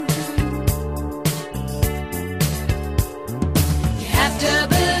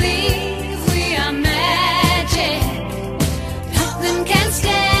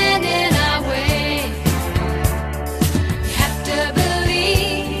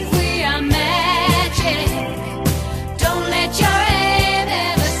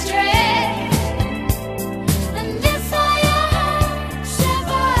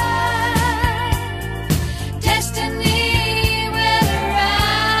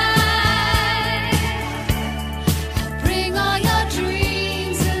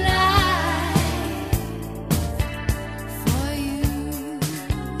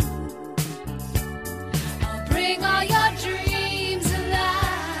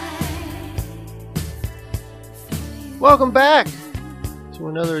Welcome back to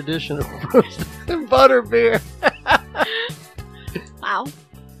another edition of Broomstick and Butterbeer. Wow.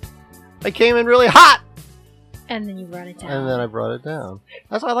 I came in really hot, And then you brought it down. and then I brought it down.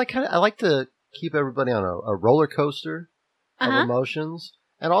 That's why I like to keep everybody on a roller coaster of emotions,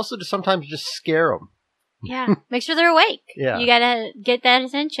 and also to sometimes just scare them. Yeah. Make sure they're awake. Yeah. You gotta get that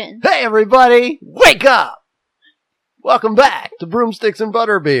attention. Hey, everybody, wake up! Welcome back to Broomsticks and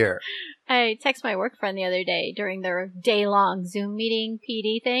Butterbeer. I texted my work friend the other day during their day-long Zoom meeting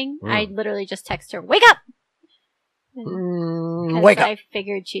PD thing. I literally just texted her, wake up! Wake up! I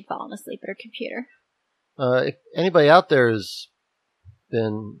figured she'd fallen asleep at her computer. If anybody out there has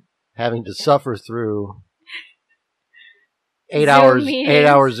been having to suffer through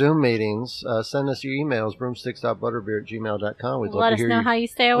 8-hour Zoom meetings, send us your emails, broomsticks.butterbeer@gmail.com. Let us know how you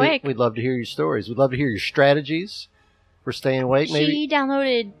stay awake. We'd love to hear your stories. We'd love to hear your strategies for staying awake. Maybe She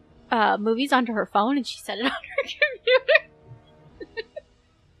downloaded movies onto her phone and she set it on her computer.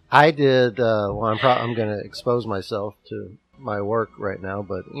 I did. Well, I'm going to expose myself to my work right now,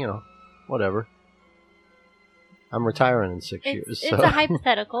 but whatever. I'm retiring in 6 years. It's a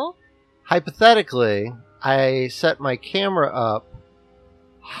hypothetical. Hypothetically, I set my camera up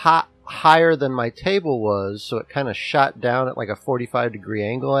higher than my table was, so it kind of shot down at like a 45-degree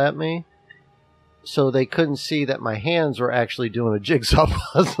angle at me, so they couldn't see that my hands were actually doing a jigsaw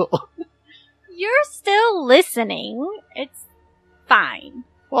puzzle. You're still listening. It's fine.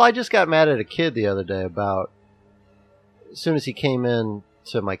 Well, I just got mad at a kid the other day about, as soon as he came in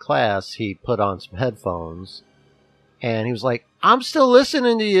to my class, he put on some headphones, and he was like, I'm still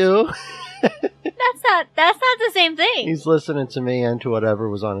listening to you. That's not the same thing. He's listening to me and to whatever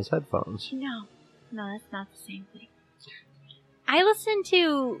was on his headphones. No, that's not the same thing. I listen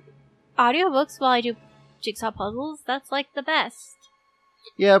to audiobooks while I do jigsaw puzzles. That's like the best.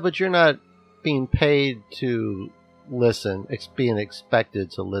 Yeah, but you're not being paid to listen. It's being expected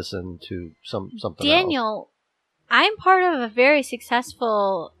to listen to something Daniel, else. I'm part of a very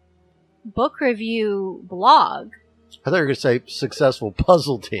successful book review blog. I thought you were going to say successful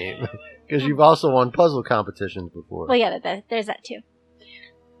puzzle team, because you've also won puzzle competitions before. Well, yeah, there's that too.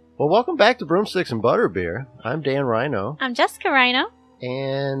 Well, welcome back to Broomsticks and Butterbeer. I'm Dan Rhino. I'm Jessica Rhino.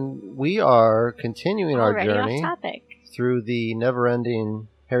 And we are continuing our journey off topic. Through the never-ending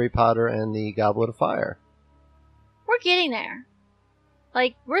Harry Potter and the Goblet of Fire. We're getting there.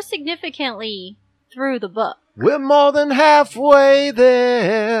 Like, we're significantly through the book. We're more than halfway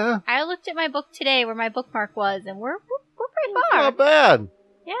there. I looked at my book today where my bookmark was, and we're pretty far. Not bad.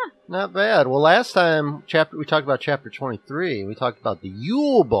 Yeah. Not bad. Well, last time we talked about chapter 23. We talked about the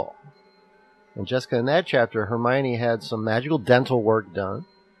Yule Ball. And Jessica, in that chapter, Hermione had some magical dental work done.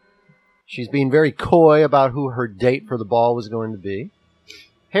 She's being very coy about who her date for the ball was going to be.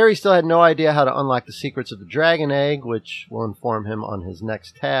 Harry still had no idea how to unlock the secrets of the dragon egg, which will inform him on his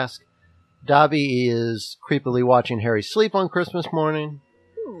next task. Dobby is creepily watching Harry sleep on Christmas morning.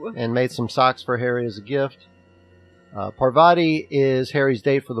 Ooh. And made some socks for Harry as a gift. Parvati is Harry's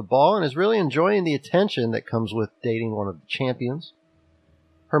date for the ball and is really enjoying the attention that comes with dating one of the champions.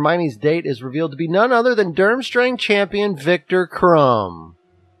 Hermione's date is revealed to be none other than Durmstrang champion Viktor Krum.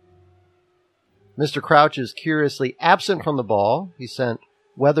 Mr. Crouch is curiously absent from the ball. He sent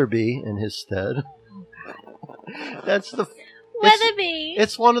Weatherby in his stead. Weatherby!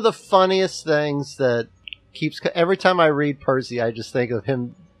 It's one of the funniest things that keeps... Every time I read Percy, I just think of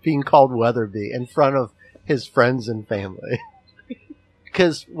him being called Weatherby in front of his friends and family.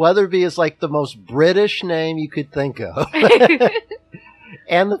 Because Weatherby is like the most British name you could think of.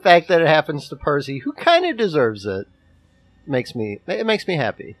 And the fact that it happens to Percy, who kind of deserves it, makes me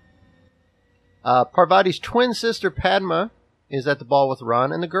happy. Parvati's twin sister Padma is at the ball with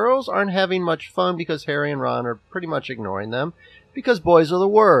Ron, and the girls aren't having much fun because Harry and Ron are pretty much ignoring them, because boys are the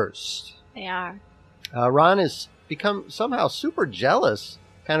worst. They are. Ron has become somehow super jealous,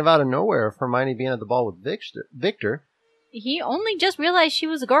 kind of out of nowhere, of Hermione being at the ball with Victor. He only just realized she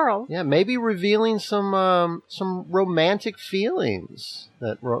was a girl. Yeah, maybe revealing some romantic feelings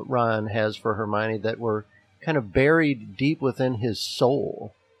that Ron has for Hermione that were kind of buried deep within his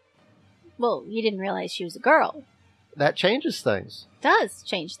soul. Well, he didn't realize she was a girl. That changes things. Does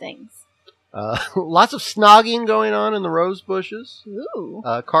change things. Lots of snogging going on in the rose bushes. Ooh.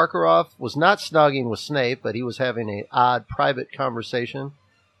 Karkaroff was not snogging with Snape, but he was having an odd private conversation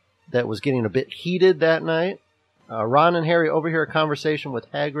that was getting a bit heated that night. Ron and Harry overhear a conversation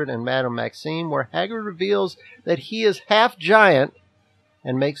with Hagrid and Madame Maxime, where Hagrid reveals that he is half giant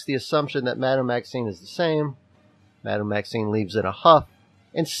and makes the assumption that Madame Maxime is the same. Madame Maxime leaves in a huff,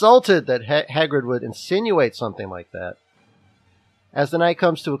 insulted that Hagrid would insinuate something like that. As the night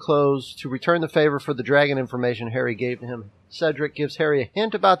comes to a close, to return the favor for the dragon information Harry gave to him, Cedric gives Harry a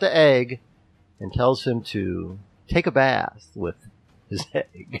hint about the egg and tells him to take a bath with his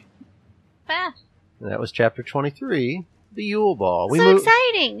egg. Bath. And that was chapter 23, the Yule Ball. So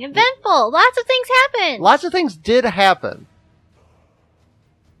exciting, eventful, lots of things happened. Lots of things did happen.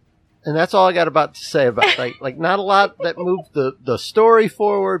 And that's all I got about to say about like not a lot that moved the story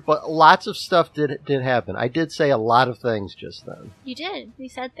forward, but lots of stuff did happen. I did say a lot of things just then. You did. You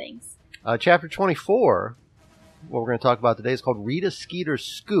said things. Chapter 24, what we're going to talk about today, is called Rita Skeeter's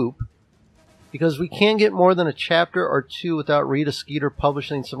Scoop, because we can't get more than a chapter or two without Rita Skeeter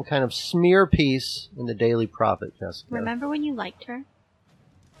publishing some kind of smear piece in the Daily Prophet, Jessica. Remember when you liked her?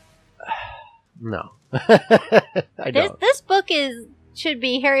 No. I don't. This book should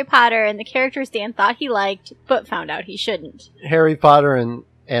be Harry Potter and the characters Dan thought he liked, but found out he shouldn't. Harry Potter and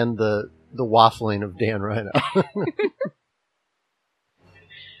the waffling of Dan Rhino.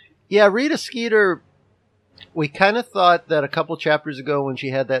 Yeah, Rita Skeeter, we kind of thought that a couple chapters ago when she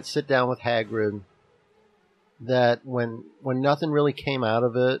had that sit down with Hagrid, that when nothing really came out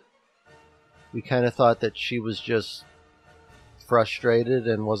of it, we kind of thought that she was just frustrated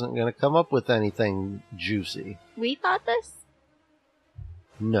and wasn't going to come up with anything juicy. We thought this?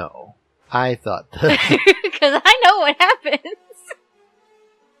 No, I thought this. Because I know what happens.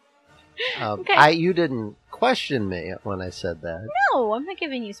 Okay. You didn't question me when I said that. No, I'm not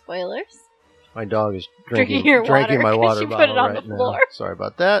giving you spoilers. My dog is drinking my water you bottle put it on right the floor. now. Sorry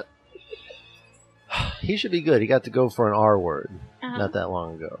about that. He should be good. He got to go for an R word not that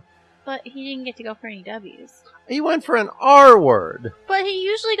long ago. But he didn't get to go for any W's. He went for an R word. But he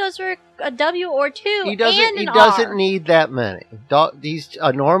usually goes for a W or two. He doesn't. He doesn't need that many. He's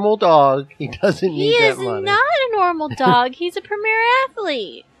a normal dog. He doesn't need that money. He is not a normal dog. He's a premier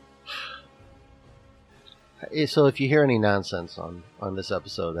athlete. So if you hear any nonsense on this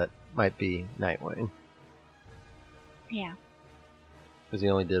episode, that might be Nightwing. Yeah. Because he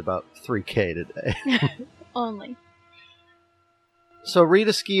only did about 3K today. Only. So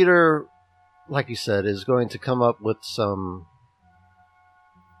Rita Skeeter, like you said, is going to come up with some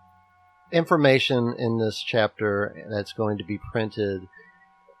information in this chapter that's going to be printed.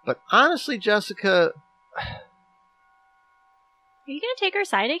 But honestly, Jessica... Are you going to take her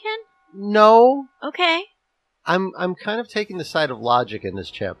side again? No. Okay. I'm kind of taking the side of logic in this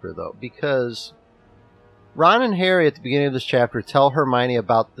chapter, though, because Ron and Harry at the beginning of this chapter tell Hermione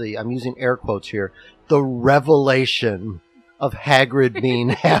about I'm using air quotes here, the revelation of Hagrid being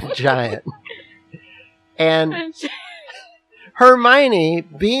half giant. And Hermione,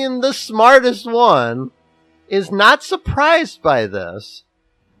 being the smartest one, is not surprised by this.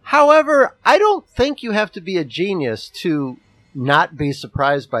 However, I don't think you have to be a genius to not be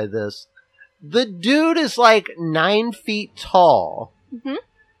surprised by this. The dude is like 9 feet tall. Mm-hmm.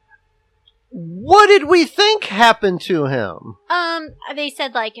 What did we think happened to him? They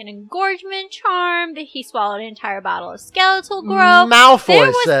said like an engorgement charm, that he swallowed an entire bottle of skeletal growth.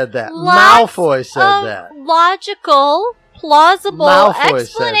 Malfoy said that. Malfoy said that. Logical, plausible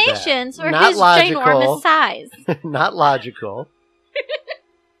explanations for his ginormous size. Not logical.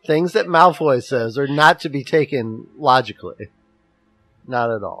 Things that Malfoy says are not to be taken logically.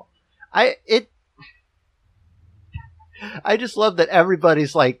 Not at all. I just love that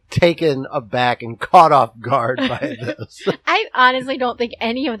everybody's like taken aback and caught off guard by this. I honestly don't think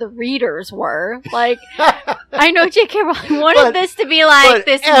any of the readers were. Like, I know J.K. Rowling wanted this to be like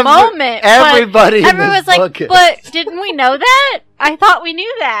this moment. Everybody, everyone's like, but didn't we know that? I thought we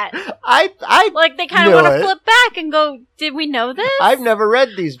knew that. I like they kind of want to flip back and go, did we know this? I've never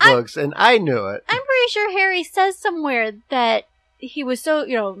read these books, and I knew it. I'm pretty sure Harry says somewhere that he was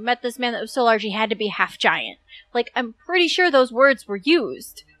so, met this man that was so large he had to be half giant. Like, I'm pretty sure those words were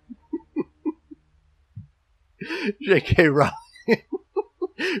used. J.K. Rowling.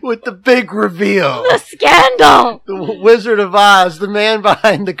 With the big reveal. The scandal! The Wizard of Oz, the man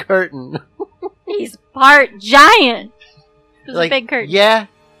behind the curtain. He's part giant. There's a big curtain. Yeah,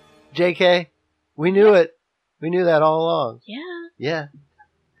 J.K., we knew it. We knew that all along. Yeah.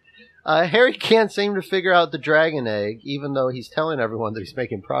 Harry can't seem to figure out the dragon egg, even though he's telling everyone that he's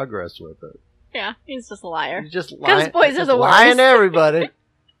making progress with it. Yeah, he's just a liar. He's just lying. Because boys are the worst. Lying to everybody.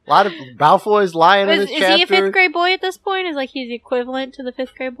 A lot of Malfoy's lying in this chapter. Is he a 5th grade boy at this point? Is he's the equivalent to the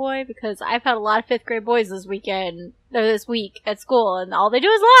 5th grade boy? Because I've had a lot of 5th grade boys this week at school, and all they do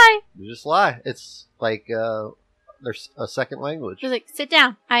is lie. They just lie. It's like there's a second language. Just like, sit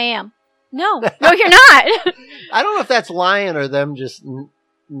down. I am. No, you're not. I don't know if that's lying or them just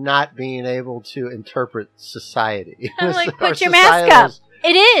not being able to interpret society. I'm like, put your mask up.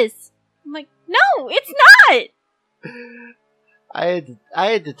 It is. I'm like, no, it's not. I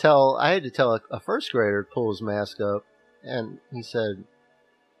had to tell a first grader to pull his mask up, and he said,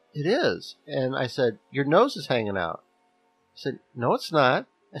 "It is." And I said, "Your nose is hanging out." He said, "No, it's not."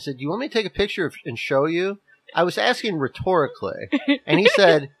 I said, "Do you want me to take a picture and show you?" I was asking rhetorically, and he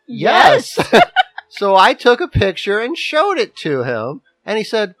said, "Yes." So I took a picture and showed it to him, and he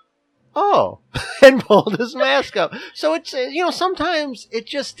said, "Oh," and pulled his mask up. So it's, sometimes it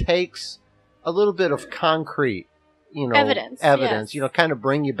just takes a little bit of concrete, evidence, yes. Kind of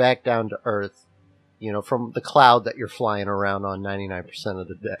bring you back down to earth, from the cloud that you're flying around on 99% of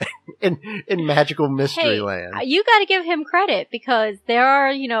the day in magical mystery land. You got to give him credit, because there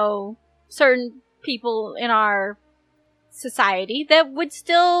are, certain people in our society that would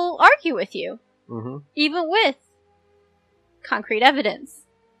still argue with you, even with concrete evidence.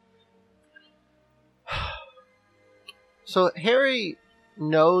 So Harry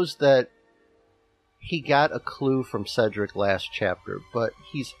knows that he got a clue from Cedric last chapter, but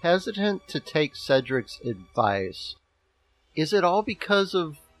he's hesitant to take Cedric's advice. Is it all because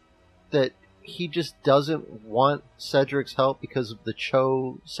of that he just doesn't want Cedric's help because of the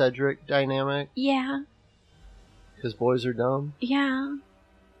Cho-Cedric dynamic? Yeah. Because boys are dumb? Yeah.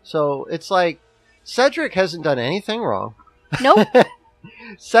 So it's like, Cedric hasn't done anything wrong. Nope.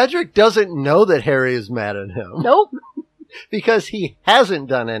 Cedric doesn't know that Harry is mad at him. Nope. Because he hasn't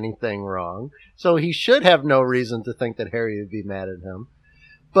done anything wrong. So he should have no reason to think that Harry would be mad at him.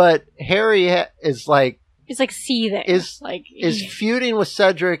 But Harry is like... He's like seething. Is feuding with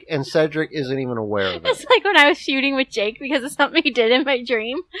Cedric, and Cedric isn't even aware of it. It's like when I was feuding with Jake because of something he did in my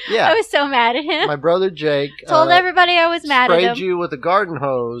dream. Yeah. I was so mad at him. My brother Jake... told everybody I was mad at him. Sprayed you with a garden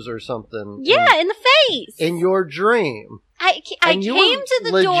hose or something. Yeah, in the face. In your dream. I came to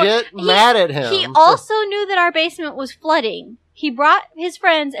the door. Legit mad at him. He also knew that our basement was flooding. He brought his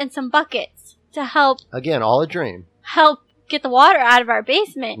friends and some buckets to help. Again, all a dream. Help get the water out of our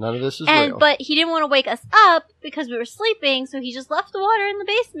basement. None of this is real. But he didn't want to wake us up because we were sleeping, so he just left the water in the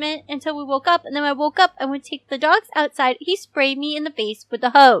basement until we woke up. And then when I woke up and would take the dogs outside, he sprayed me in the face with the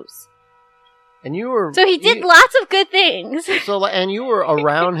hose. And you were... So he did lots of good things. And you were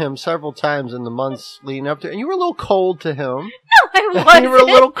around him several times in the months leading up to it. And you were a little cold to him. No, I wasn't. You were a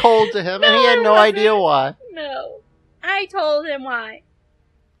little cold to him, and he had no idea why. No. I told him why.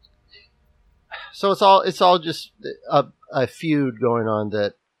 So it's all just a feud going on,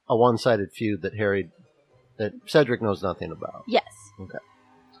 a one-sided feud that Cedric knows nothing about. Yes. Okay.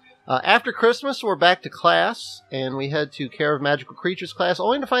 After Christmas, we're back to class, and we head to Care of Magical Creatures class,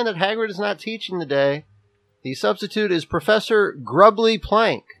 only to find that Hagrid is not teaching today. The substitute is Professor Grubbly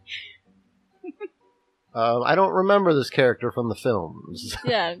Plank. I don't remember this character from the films.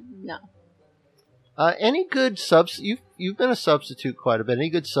 Yeah, no. Any good you've been a substitute quite a bit. Any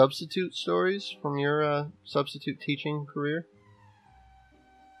good substitute stories from your substitute teaching career?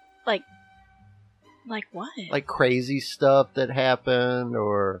 Like what? Like crazy stuff that happened,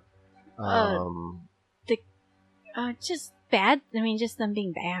 or just bad. I mean, just them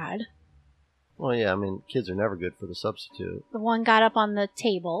being bad. Well, yeah. I mean, kids are never good for the substitute. The one got up on the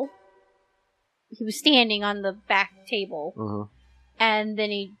table. He was standing on the back table, and then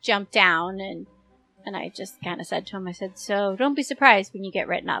he jumped down, and I just kind of said to him, I said, "So don't be surprised when you get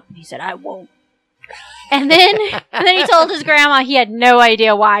written up." And he said, "I won't." And then he told his grandma he had no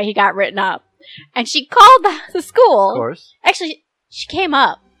idea why he got written up. And she called the school. Of course. Actually, she came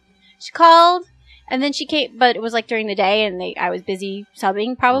up. She called, and then she came, but it was like during the day, and I was busy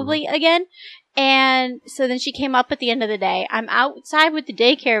subbing probably again. And so then she came up at the end of the day. I'm outside with the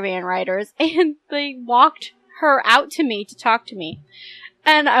daycare van riders, and they walked her out to me to talk to me.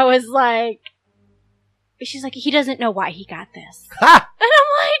 And I was like, she's like, he doesn't know why he got this. Ha! And I'm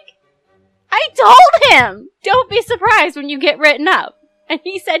like, I told him, don't be surprised when you get written up. And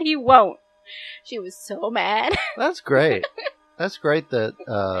he said he won't. She was so mad. That's great. That's great that,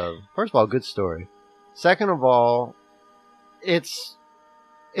 first of all, good story. Second of all, it's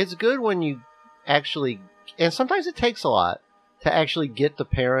good when you actually, and sometimes it takes a lot, to actually get the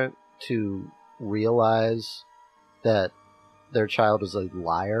parent to realize that their child is a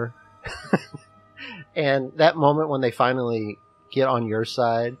liar. And that moment when they finally get on your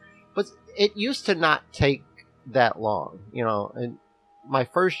side. But it used to not take that long. In my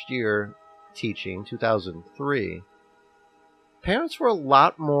first year teaching, 2003, parents were a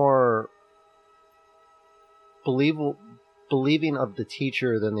lot more believing of the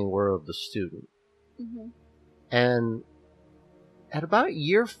teacher than they were of the student. And at about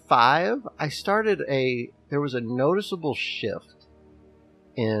year 5, I started there was a noticeable shift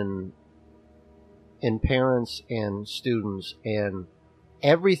in parents and students, and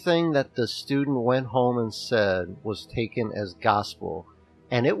everything that the student went home and said was taken as gospel,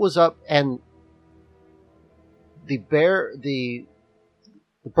 and it was up, and the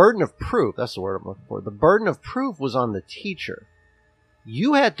burden of proof, that's the word I'm looking for, the burden of proof was on the teacher.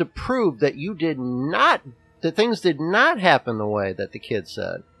 You had to prove that that things did not happen the way that the kid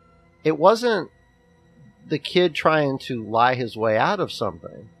said. It wasn't the kid trying to lie his way out of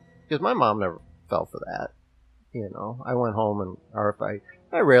something, because my mom never fell for that. I went home or if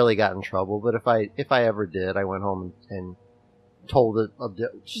I rarely got in trouble, but if I ever did, I went home and told a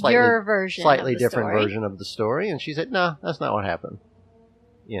slightly different version of the story, and she said, "No, that's not what happened."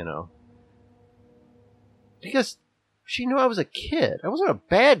 Because she knew I was a kid. I wasn't a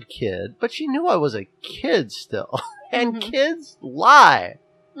bad kid, but she knew I was a kid still. And kids lie.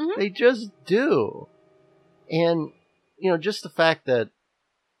 Mm-hmm. They just do. And, just the fact that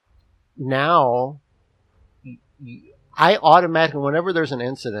now I automatically, whenever there's an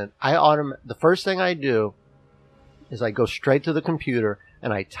incident, the first thing I do is I go straight to the computer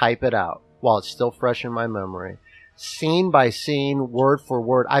and I type it out while it's still fresh in my memory. Scene by scene, word for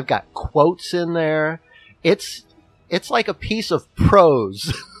word. I've got quotes in there. It's like a piece of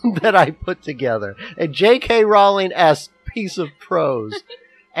prose that I put together. A J.K. Rowling-esque piece of prose.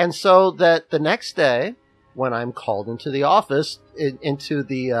 And so that the next day, when I'm called into the office, into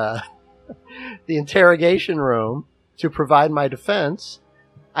the interrogation room to provide my defense,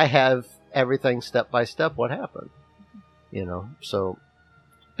 I have everything step by step what happened. So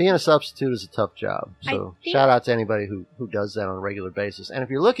being a substitute is a tough job. So shout out to anybody who does that on a regular basis. And if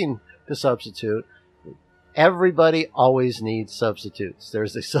you're looking to substitute, everybody always needs substitutes.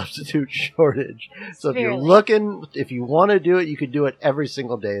 There's a substitute shortage. So if you want to do it, you could do it every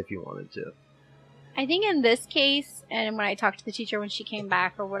single day if you wanted to. I think in this case, and when I talked to the teacher when she came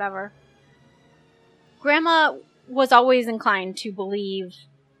back or whatever, Grandma was always inclined to believe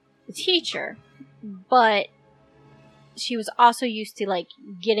the teacher, but she was also used to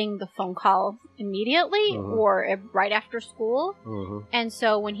getting the phone call immediately or right after school. And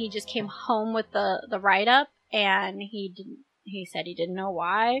so when he just came home with the write-up and he said he didn't know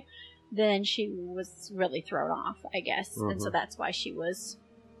why, then she was really thrown off, I guess. And so that's why she was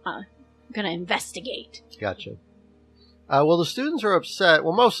going to investigate. Gotcha. Well, the students are upset.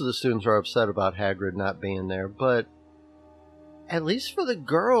 Well, most of the students are upset about Hagrid not being there, but at least for the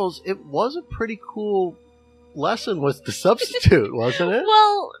girls, it was a pretty cool lesson with the substitute, wasn't it?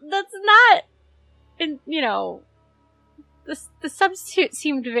 Well, that's not, the substitute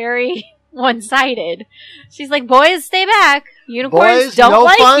seemed very one-sided. She's like, boys, stay back. Unicorns boys, don't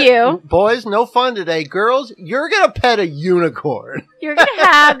like fun. you. Boys, no fun today. Girls, you're going to pet a unicorn. You're going to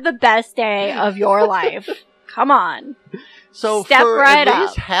have the best day of your life. Come on. So Step right at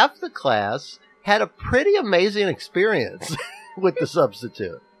least up. half the class had a pretty amazing experience with the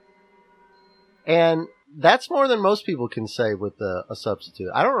substitute. And that's more than most people can say with a substitute.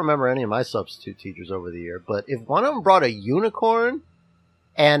 I don't remember any of my substitute teachers over the year, but if one of them brought a unicorn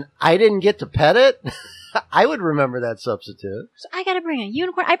and I didn't get to pet it, I would remember that substitute. So I got to bring a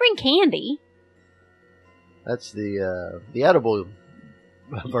unicorn. I bring candy. That's the edible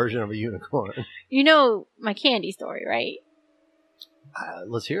version of a unicorn. You know my candy story, right?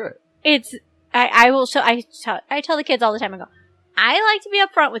 Let's hear it. It's I will show. I tell the kids all the time. I go, I like to be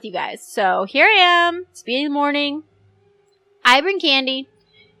upfront with you guys. So here I am. It's beginning of the morning. I bring candy.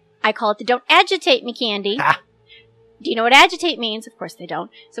 I call it the don't agitate me candy. Do you know what agitate means? Of course they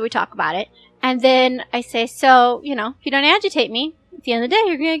don't. So we talk about it. And then I say, so, if you don't agitate me, at the end of the day,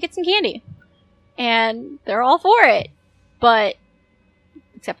 you're going to get some candy. And they're all for it. But,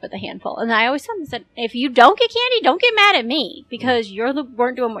 except for the handful. And I always tell them, I said, if you don't get candy, don't get mad at me. Because you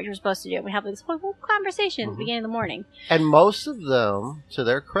weren't doing what you're supposed to do. We have this whole conversation at the beginning of the morning. And most of them, to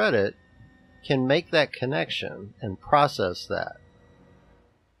their credit, can make that connection and process that.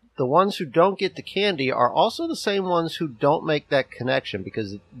 The ones who don't get the candy are also the same ones who don't make that connection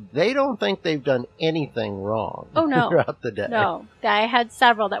because they don't think they've done anything wrong throughout the day. No. I had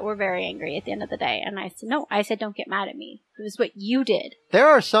several that were very angry at the end of the day. And I said, no, don't get mad at me. It was what you did. There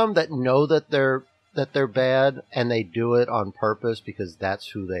are some that know that they're bad and they do it on purpose because that's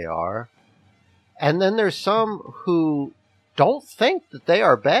who they are. And then there's some who don't think that they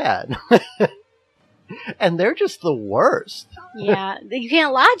are bad. And they're just the worst. Yeah, you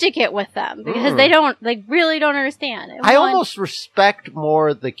can't logic it with them because they really don't understand. I almost respect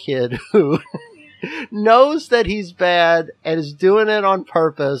more the kid who knows that he's bad and is doing it on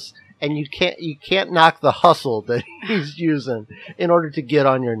purpose, and you can't knock the hustle that he's using in order to get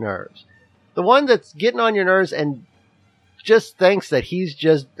on your nerves. The one that's getting on your nerves and just thinks that he's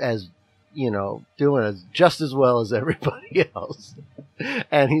just as doing just as well as everybody else,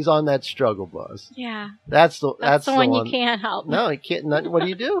 and he's on that struggle bus. Yeah, that's the one you can't help. No, you can't. What do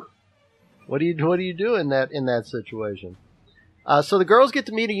you do? What do you do in that situation? So the girls get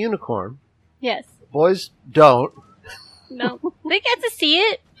to meet a unicorn. Yes. Boys don't. No, they get to see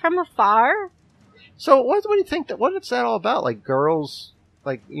it from afar. So what do you think what is that all about? Like girls,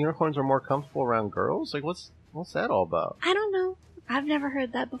 like unicorns are more comfortable around girls? Like what's that all about? I don't know. I've never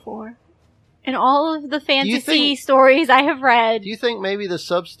heard that before. In all of the fantasy stories I have read. Do you think maybe the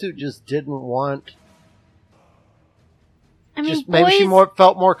substitute just didn't want... maybe she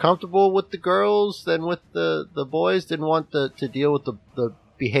felt more comfortable with the girls than with the boys? Didn't want to deal with the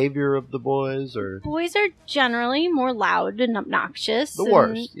behavior of the boys? Or boys are generally more loud and obnoxious. The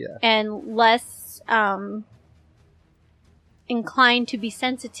worst, yeah. And less inclined to be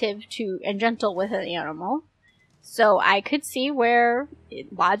sensitive to and gentle with an animal. So I could see where,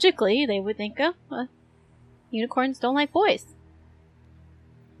 logically, they would think, unicorns don't like boys.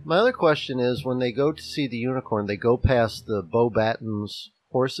 My other question is, when they go to see the unicorn, they go past the Beauxbatons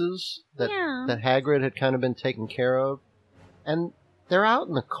horses that Hagrid had kind of been taking care of. And they're out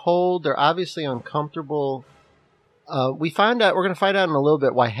in the cold. They're obviously uncomfortable. We're going to find out in a little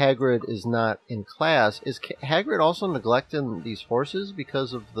bit why Hagrid is not in class. Is Hagrid also neglecting these horses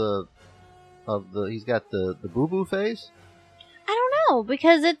because of he's got the boo-boo face? I don't know,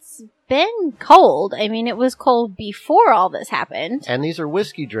 because it's been cold. I mean, it was cold before all this happened. And these are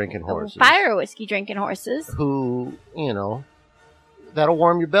whiskey-drinking horses. Fire whiskey-drinking horses. Who, that'll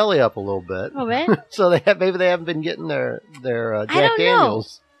warm your belly up a little bit. A little bit? So maybe they haven't been getting their Jack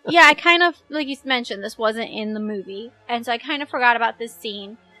Daniels. Yeah, I kind of, like you mentioned, this wasn't in the movie. And so I kind of forgot about this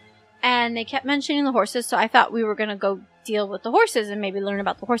scene. And they kept mentioning the horses, so I thought we were going to go deal with the horses and maybe learn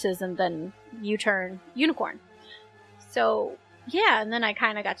about the horses and then U-turn unicorn. So, yeah, and then I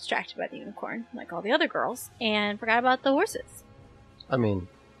kind of got distracted by the unicorn, like all the other girls, and forgot about the horses. I mean,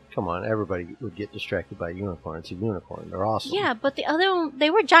 come on, everybody would get distracted by a unicorn. It's a unicorn. They're awesome. Yeah, but the other one, they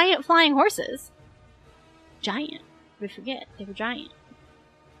were giant flying horses. Giant. We forget. They were giant.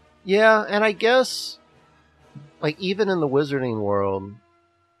 Yeah, and I guess, like, even in the wizarding world,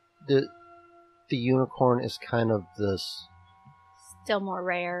 the unicorn is kind of this... Still more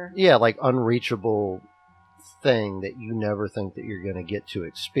rare. Yeah, like, unreachable thing that you never think that you're going to get to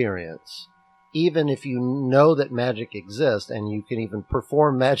experience. Even if you know that magic exists and you can even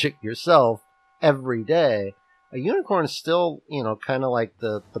perform magic yourself every day, a unicorn is still, kind of like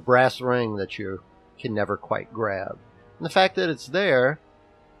the brass ring that you can never quite grab. And the fact that it's there,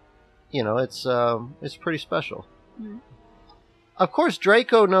 it's pretty special. Mm-hmm. Of course,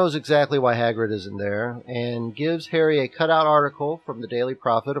 Draco knows exactly why Hagrid isn't there and gives Harry a cutout article from the Daily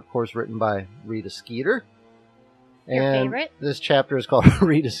Prophet, of course written by Rita Skeeter. Your favorite? This chapter is called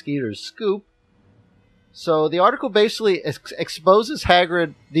Rita Skeeter's Scoop. So the article basically exposes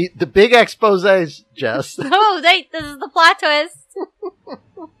Hagrid, the big exposés, Jess. This is the plot twist.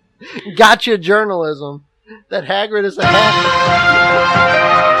 Gotcha journalism. That Hagrid is a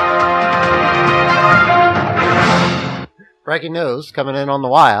Breaking news coming in on the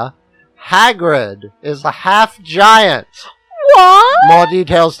wire. Hagrid is a half giant. What? More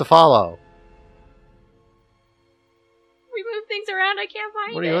details to follow. We move things around. I can't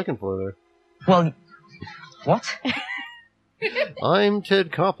find it. What are you looking for there? Well, what? I'm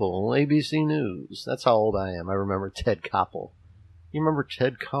Ted Koppel, ABC News. That's how old I am. I remember Ted Koppel. You remember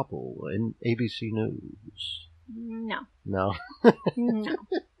Ted Koppel in ABC News? No. No? No.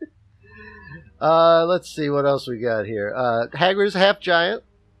 Let's see what else we got here. Hagrid is a half giant,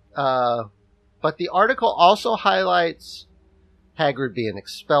 but the article also highlights Hagrid being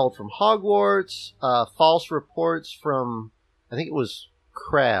expelled from Hogwarts, false reports from, I think it was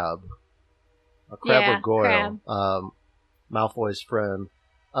Crabbe or Goyle, Malfoy's friend,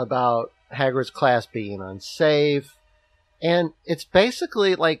 about Hagrid's class being unsafe. And it's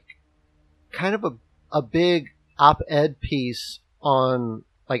basically like kind of a big op-ed piece on,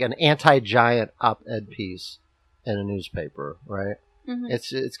 like an anti-giant op-ed piece in a newspaper, right? Mm-hmm.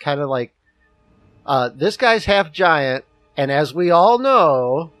 It's kind of like, this guy's half giant, and as we all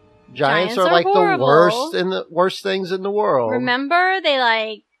know, giants are like horrible. the worst things in the world. Remember, they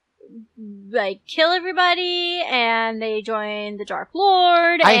like kill everybody, and they joined the Dark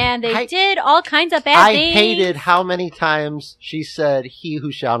Lord, and they did all kinds of bad things. I hated how many times she said "he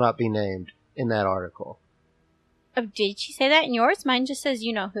who shall not be named" in that article. Oh, did she say that in yours? Mine just says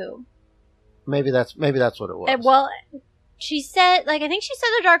 "you know who." Maybe that's what it was. Well, she said, I think she said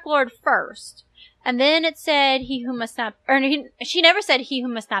the Dark Lord first, and then it said "he who must not," or she never said "he who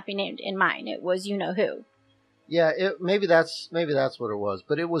must not be named" in mine. It was "you know who." Yeah, maybe that's what it was,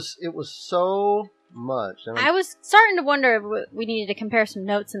 but it was so much. I was starting to wonder if we needed to compare some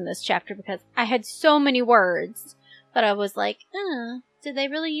notes in this chapter because I had so many words that I was like, did they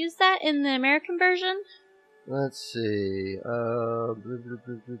really use that in the American version? Let's see.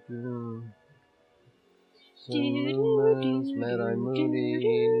 Mad-Eye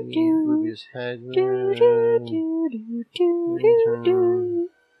Moody, Rubius Hagrid,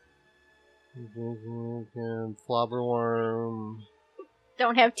 Flobberworm.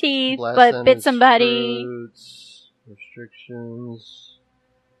 Don't have teeth, but bit somebody. Fruits, restrictions.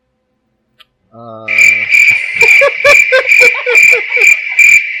 Oh,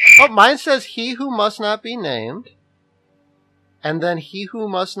 mine says he who must not be named, and then he who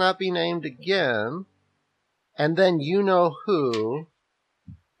must not be named again, and then you know who,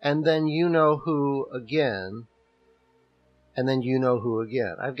 and then you know who again, and then you know who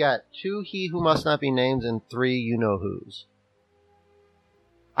again. I've got 2 he who must not be named and 3 you know who's.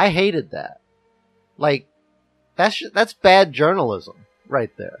 I hated that. Like, that's bad journalism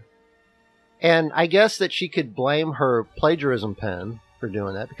right there. And I guess that she could blame her plagiarism pen for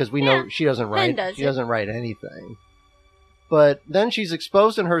doing that because we know she doesn't write. She doesn't write anything. But then she's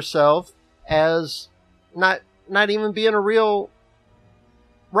exposing herself as not even being a real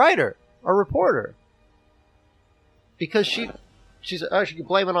writer or reporter because she could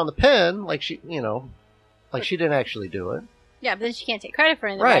blame it on the pen like she didn't actually do it. Yeah, but then she can't take credit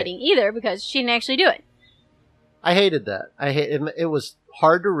for the writing either because she didn't actually do it. I hated that. It was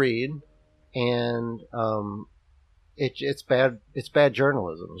hard to read, and it's bad. It's bad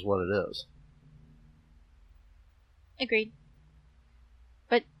journalism, is what it is. Agreed.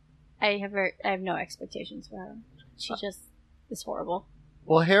 But I have no expectations for her. She just is horrible.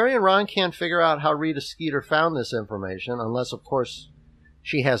 Well, Harry and Ron can't figure out how Rita Skeeter found this information, unless, of course,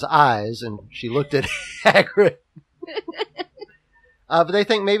 she has eyes and she looked at Hagrid. But they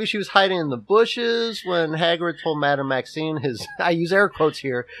think maybe she was hiding in the bushes when Hagrid told Madame Maxine his, I use air quotes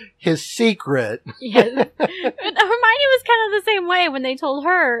here, his secret. Yes. Hermione was kind of the same way when they told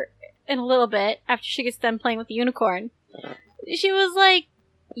her in a little bit after she gets done playing with the unicorn. She was like,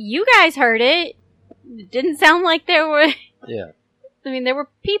 you guys heard it. It didn't sound like there were... Yeah. I mean, there were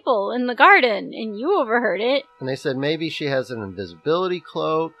people in the garden, and you overheard it. And they said maybe she has an invisibility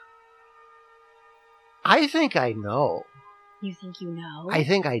cloak. I think I know. You think you know? I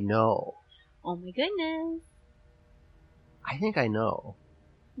think I know. Oh my goodness. I think I know.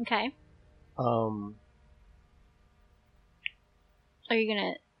 Okay. Are you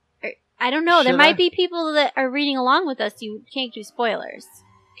gonna... I don't know. There might be people that are reading along with us. You can't do spoilers.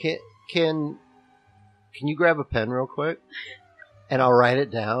 Can you grab a pen real quick? And I'll write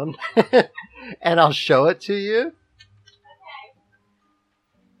it down. And I'll show it to you.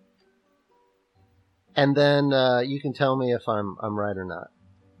 And then you can tell me if I'm right or not.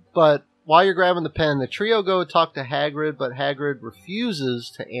 But while you're grabbing the pen, the trio go talk to Hagrid, but Hagrid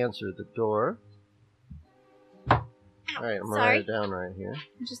refuses to answer the door. All right, I'm going to write it down right here.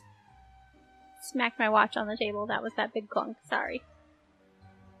 I just smacked my watch on the table. That was that big clunk. Sorry.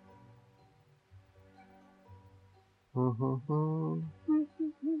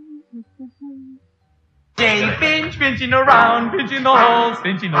 Jay Finch, finching around, pinching the holes,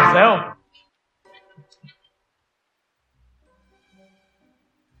 pinching herself.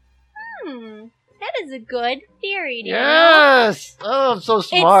 That is a good theory, Daniel. Yes! Oh, I'm so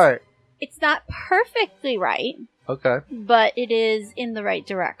smart. It's not perfectly right. Okay. But it is in the right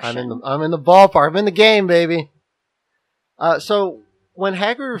direction. I'm in the ballpark. I'm in the game, baby. So when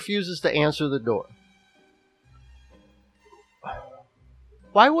Hagrid refuses to answer the door,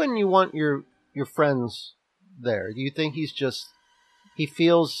 why wouldn't you want your friends there? Do you think he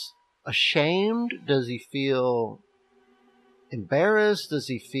feels ashamed? Does he feel embarrassed? Does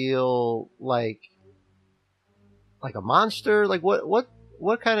he feel like a monster? Like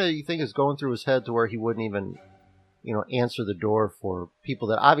what kind of you think is going through his head to where he wouldn't even, answer the door for people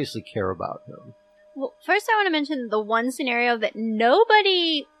that obviously care about him? Well, first I want to mention the one scenario that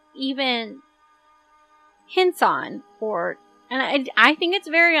nobody even hints on, and I think it's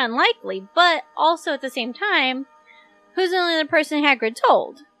very unlikely, but also at the same time, who's the only other person Hagrid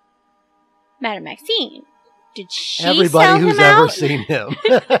told? Madame Maxine. Did she Everybody who's ever seen him.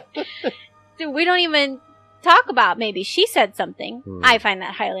 We don't even talk about maybe she said something. I find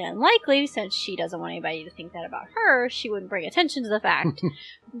that highly unlikely since she doesn't want anybody to think that about her. She wouldn't bring attention to the fact.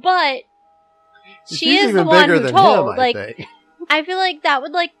 But she is the one who told. I feel like that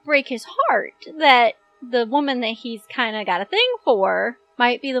would break his heart that the woman that he's kind of got a thing for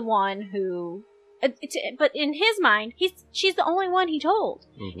might be the one who... But in his mind, she's the only one he told.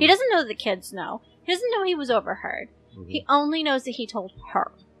 Mm-hmm. He doesn't know the kids know. He He doesn't know he was overheard. Mhm. He only knows that he told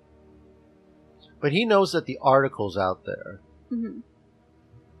her. But he knows that the article's out there. Hmm.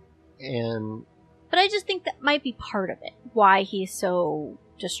 And But I just think that might be part of it. Why he's so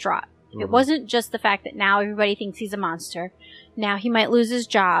distraught. It Mhm. wasn't just the fact that now everybody thinks he's a monster. Now he might lose his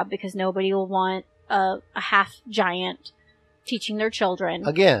job because nobody will want a half giant teaching their children.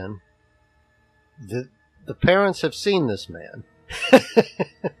 again, the parents have seen this man.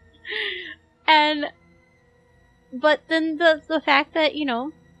 But then the fact that,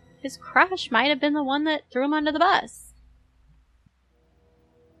 his crush might have been the one that threw him under the bus.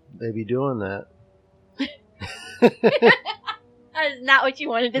 They be doing that. That is not what you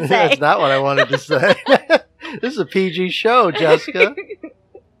wanted to say. That's not what I wanted to say. This is a PG show, Jessica.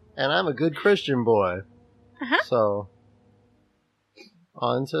 And I'm a good Christian boy. Uh-huh. So,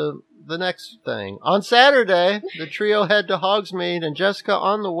 on to the next thing. On Saturday, the trio head to Hogsmeade, and Jessica,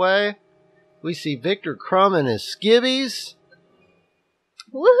 on the way, we see Victor Crumb and his skivvies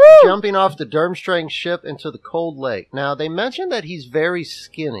Woohoo! jumping off the Durmstrang ship into the cold lake. Now, they mentioned that he's very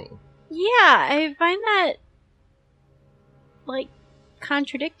skinny. Yeah, I find that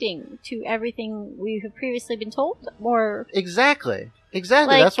contradicting to everything we have previously been told. Or Exactly.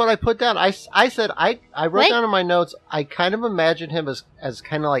 Like- That's what I put down. I said, I wrote Like- down in my notes, I kind of imagined him as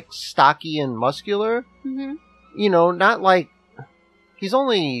kind of like stocky and muscular. Mhm. Not like, he's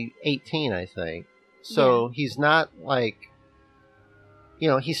only 18, I think. So he's not like,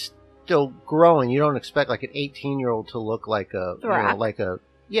 he's still growing. You don't expect like an 18-year-old to look like The Rock. like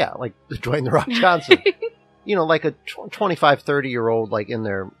Dwayne The Rock Johnson. Like a 25, 30-year-old, like in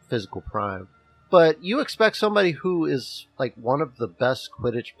their physical prime. But you expect somebody who is like one of the best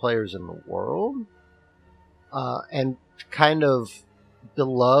Quidditch players in the world, and kind of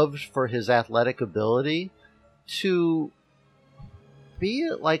beloved for his athletic ability, to be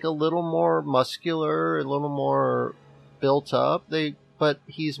like a little more muscular, a little more built up. But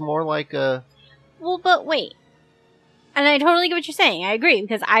he's more like a... Well, but wait. And I totally get what you're saying. I agree,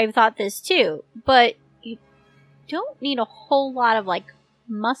 because I've thought this too. But you don't need a whole lot of,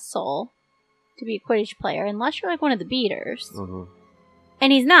 muscle to be a Quidditch player, unless you're, one of the beaters. Mhm.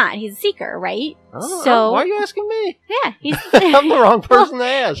 And he's not. He's a seeker, right? Oh, So- why are you asking me? Yeah, he's... I'm the wrong person to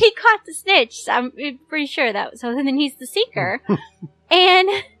ask. He caught the snitch. So I'm pretty sure that. So then he's the seeker, and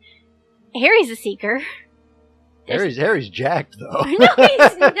Harry's a seeker. Harry's jacked, though. No,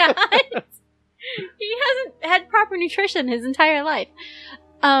 he's not. He hasn't had proper nutrition his entire life.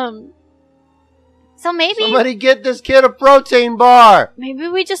 So maybe Somebody get this kid a protein bar!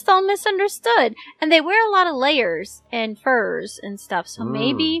 we just all misunderstood. And they wear a lot of layers and furs and stuff. So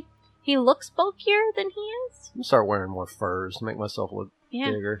maybe he looks bulkier than he is. I'm gonna start wearing more furs to make myself look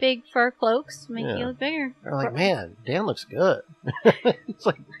Yeah, bigger. big fur cloaks make Yeah. you look bigger. They're like, man, Dan looks good. It's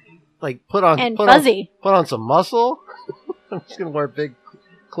like put on And put fuzzy. On, put on some muscle. I'm just gonna wear big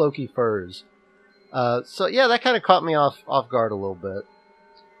cloaky furs. So yeah, that kind of caught me off guard a little bit.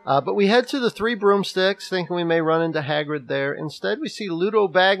 But we head to the Three Broomsticks, thinking we may run into Hagrid there. Instead, we see Ludo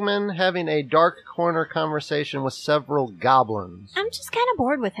Bagman having a dark corner conversation with several goblins. I'm just kind of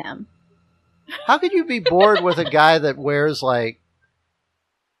bored with him. How could you be bored with a guy that wears like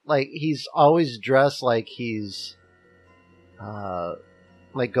he's always dressed like he's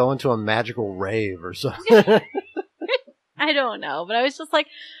like going to a magical rave or something? I don't know, but I was just like,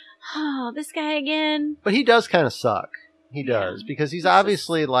 oh, this guy again. But he does kind of suck. He does, because he's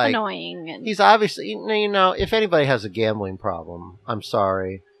obviously like Annoying. And he's obviously, if anybody has a gambling problem, I'm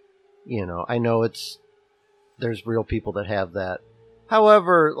sorry. I know there's real people that have that.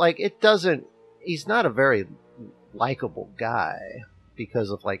 However, he's not a very likable guy because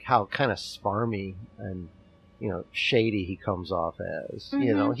of how kind of smarmy and, shady he comes off as.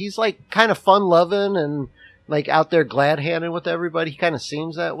 Mhm. He's kind of fun loving and out there glad handing with everybody. He kind of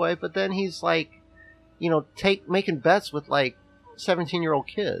seems that way, but then he's making bets with 17-year-old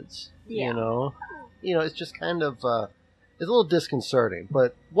kids. Yeah. It's just kind of it's a little disconcerting.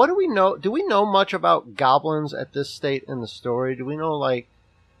 But what do we know? Do we know much about goblins at this state in the story? Do we know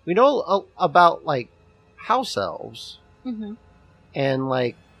we know about house elves Mhm. and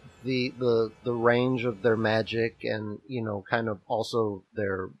the range of their magic and kind of also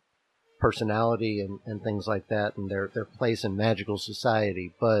their personality and things like that and their place in magical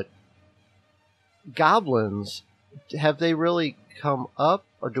society, but goblins, have they really come up,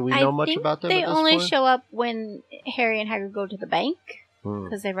 or do we know much about them? They at this only point? show up when Harry and Hagrid go to the bank Hmm.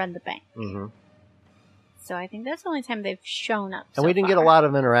 because they run the bank. Mm-hmm. So I think that's the only time they've shown up. And we didn't get a lot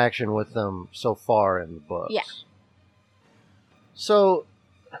of interaction with them so far in the books. Yeah. So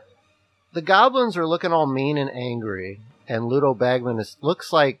the goblins are looking all mean and angry, and Ludo Bagman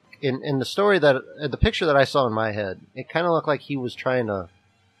looks like in the story the picture that I saw in my head, it kind of looked like he was trying to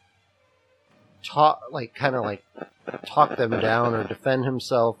talk them down or defend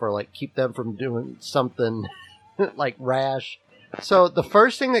himself or like keep them from doing something like rash. So the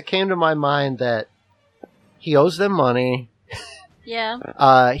first thing that came to my mind that he owes them money.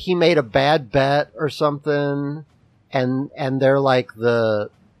 Yeah. He made a bad bet or something, and they're like the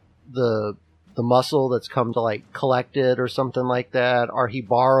muscle that's come to like collect it or something like that, or he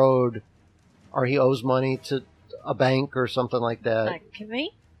borrowed, or he owes money to a bank or something like that. That could be.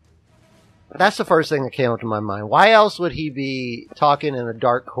 That's the first thing that came up to my mind. Why else would he be talking in a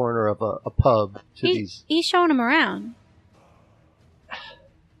dark corner of a pub to these? He's showing them around.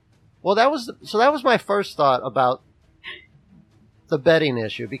 Well, that was my first thought about the betting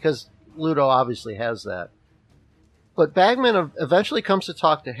issue, because Ludo obviously has that. But Bagman eventually comes to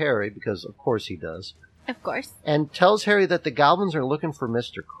talk to Harry, because of course he does. Of course. And tells Harry that the goblins are looking for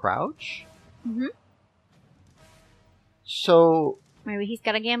Mr. Crouch. Mm-hmm. So maybe he's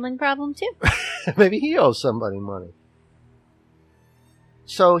got a gambling problem too. maybe he owes somebody money.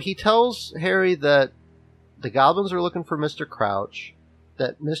 So he tells Harry that the goblins are looking for Mr. Crouch,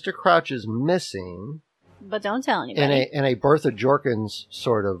 that Mr. Crouch is missing. But don't tell anybody. In a Bertha Jorkins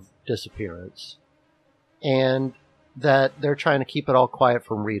sort of disappearance. And that they're trying to keep it all quiet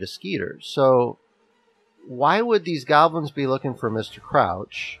from Rita Skeeter. So why would these goblins be looking for Mr.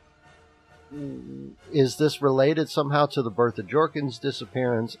 Crouch? Is this related somehow to the Bertha Jorkins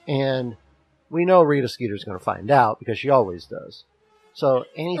disappearance? And we know Rita Skeeter's going to find out, because she always does. So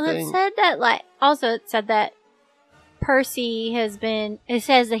anything... Well, it said that Percy has been... It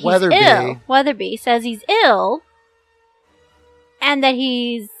says that he's Weatherby. ill. Weatherby says he's ill. And that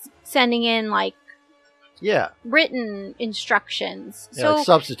he's sending in, like, written instructions. Yeah, so like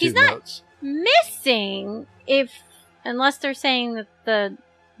substitute he's not notes. missing unless they're saying that the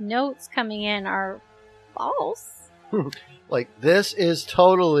notes coming in are false. Like, this is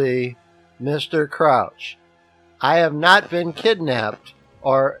totally Mr. Crouch. I have not been kidnapped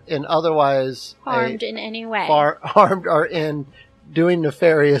or in otherwise Harmed in any way. Harmed or in doing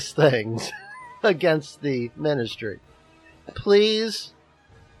nefarious things against the ministry. Please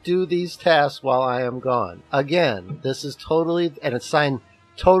do these tasks while I am gone. Again, this is totally, and it's signed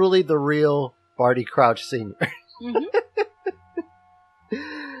totally the real Barty Crouch Sr. Mm-hmm.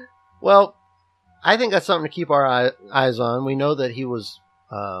 Well, I think that's something to keep our eyes on. We know that he was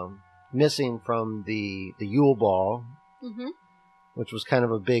missing from the Yule Ball, Mm-hmm. which was kind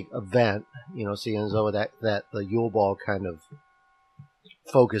of a big event, seeing as though that the Yule Ball kind of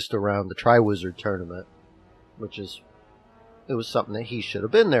focused around the Triwizard Tournament, it was something that he should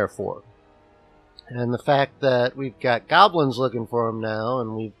have been there for. And the fact that we've got goblins looking for him now,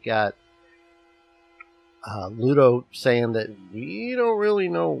 and we've got Ludo saying that we don't really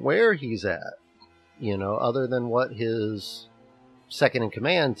know where he's at, other than what his second in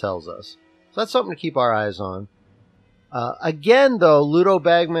command tells us. So that's something to keep our eyes on. Again, though, Ludo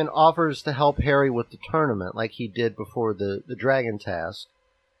Bagman offers to help Harry with the tournament, like he did before the Dragon Task.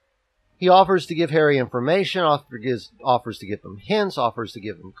 He offers to give Harry information, offers to give him hints, offers to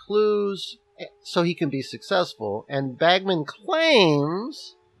give him clues, so he can be successful. And Bagman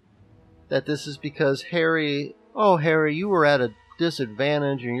claims that this is because Harry, you were at a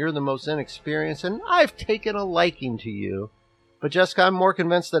disadvantage and you're the most inexperienced, and I've taken a liking to you. But Jessica, I'm more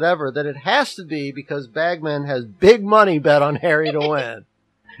convinced than ever that it has to be because Bagman has big money bet on Harry to win.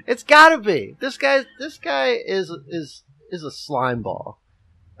 It's gotta be. This guy is a slime ball.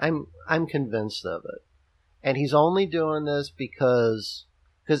 I'm convinced of it. And he's only doing this because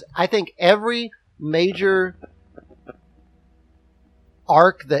I think every major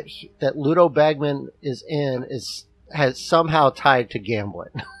arc that Ludo Bagman is in has somehow tied to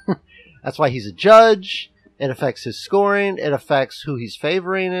gambling. That's why he's a judge. It affects his scoring. It affects who he's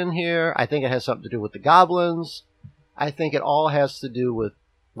favoring in here. I think it has something to do with the goblins. I think it all has to do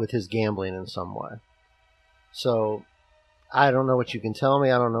with his gambling in some way. So I don't know what you can tell me.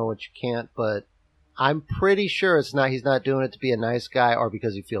 I don't know what you can't, but I'm pretty sure he's not doing it to be a nice guy or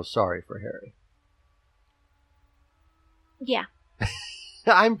because he feels sorry for Harry. Yeah.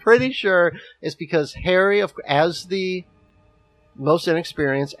 I'm pretty sure it's because Harry, as the most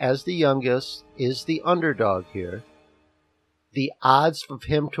inexperienced, as the youngest, is the underdog here. The odds of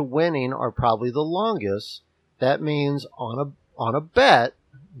him to winning are probably the longest. That means on a bet,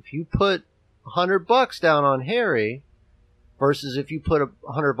 if you put $100 down on Harry versus if you put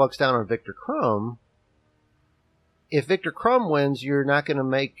 $100 down on Victor Crumb, if Victor Crumb wins, you're not going to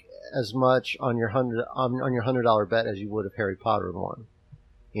make as much on your $100 bet as you would if Harry Potter won.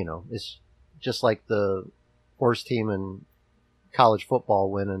 It's just like the horse team in college football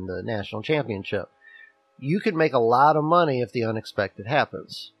winning the national championship. You could make a lot of money if the unexpected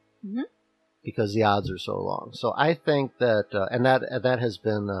happens, Mhm. because the odds are so long. So I think that, and that has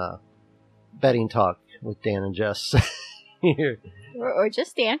been betting talk with Dan and Jess here Or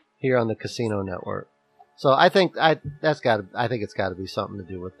just Dan. here on the Casino Network. So I think I think it's got to be something to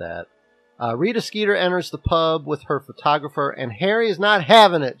do with that. Rita Skeeter enters the pub with her photographer, and Harry is not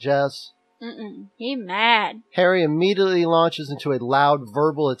having it, Jess. He mad. Harry immediately launches into a loud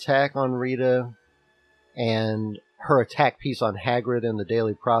verbal attack on Rita and her attack piece on Hagrid in the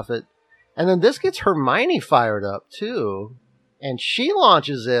Daily Prophet. And then this gets Hermione fired up, too. And she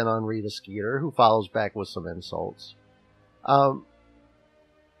launches in on Rita Skeeter, who follows back with some insults. And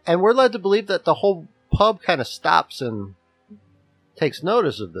we're led to believe that the whole pub kind of stops and takes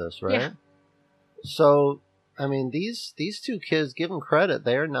notice of this, right? Yeah. So, I mean, these two kids, give them credit.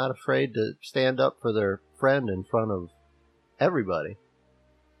 They're not afraid to stand up for their friend in front of everybody.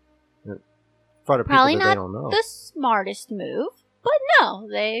 In front of Probably people that not they don't know. the smartest move, but no,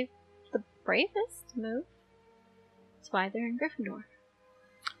 the bravest move. That's why they're in Gryffindor.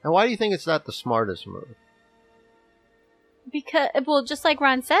 And why do you think it's not the smartest move? Because, well, just like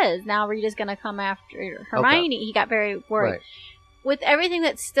Ron says, now Rita's going to come after Hermione. He got very worried. Right. With everything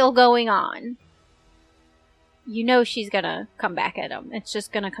that's still going on, you know she's going to come back at them. It's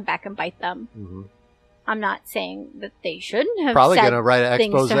just going to come back and bite them. Mm-hmm. I'm not saying that they shouldn't have Probably said going to write an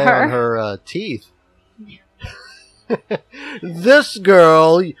things expose to on her. her teeth. This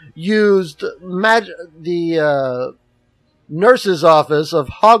girl used the nurse's office of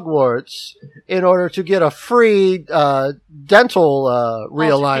Hogwarts in order to get a free dental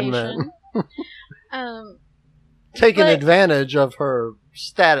realignment, taking But- advantage of her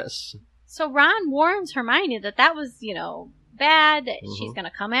status. So Ron warns Hermione that was, bad, that Mm-hmm. she's going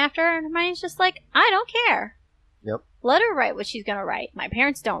to come after her, and Hermione's just like, I don't care. Yep. Let her write what she's going to write. My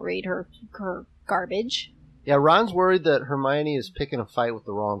parents don't read her garbage. Yeah, Ron's worried that Hermione is picking a fight with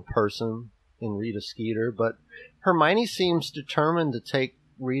the wrong person in Rita Skeeter, but Hermione seems determined to take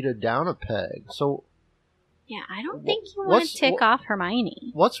Rita down a peg. So Yeah, I don't think you want to tick off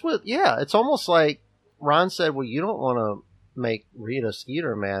Hermione. it's almost like Ron said, well, you don't want to make Rita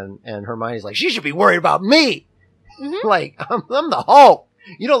Skeeter mad, and Hermione's like, she should be worried about me. Mhm. Like, I'm the Hulk.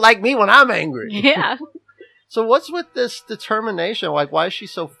 You don't like me when I'm angry. Yeah. So what's with this determination? Like, why is she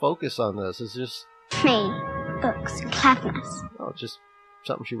so focused on this? Is just Tree, books, cleverness. just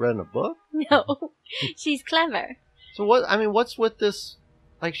something she read in a book? No, she's clever. So what's with this?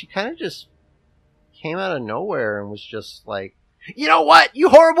 Like, she kind of just came out of nowhere and was just like, you know what, you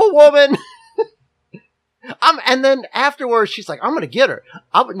horrible woman. And then afterwards, she's like, I'm gonna get her.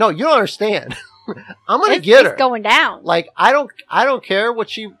 No, you don't understand. I'm gonna get her. It's going down. Like, I don't care what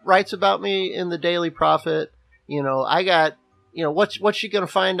she writes about me in the Daily Prophet. I got, what's she gonna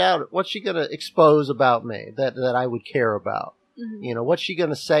find out? What's she gonna expose about me that I would care about? Mhm. What's she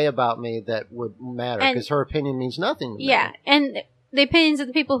gonna say about me that would matter? And- Because her opinion means nothing to me. Yeah, and the opinions of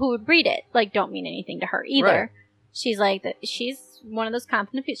the people who would read it, don't mean anything to her either. Right. She's like, that. She's one of those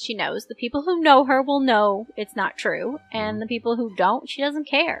confident people. She knows the people who know her will know it's not true, and the people who don't, she doesn't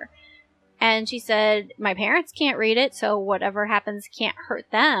care. And she said, my parents can't read it, so whatever happens can't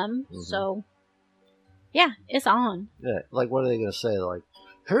hurt them. Mhm. So, yeah, it's on. Yeah, like, what are they going to say? Like,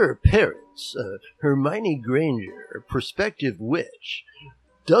 her parents, Hermione Granger, prospective witch,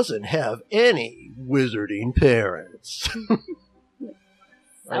 doesn't have any wizarding parents.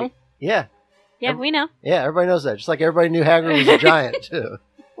 So, Yeah, yeah, we know. yeah, everybody knows that. Just like everybody knew Hagrid was a giant, too.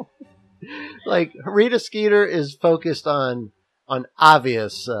 Like, Rita Skeeter is focused on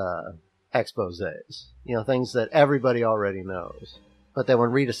obvious exposés. Things that everybody already knows. But then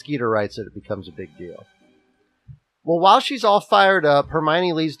when Rita Skeeter writes it, it becomes a big deal. Well, while she's all fired up,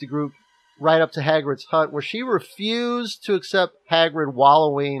 Hermione leads the group right up to Hagrid's hut, where she refused to accept Hagrid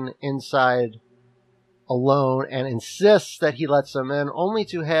wallowing inside alone and insists that he lets them in, only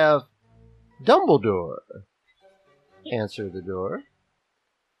to have Dumbledore answer the door.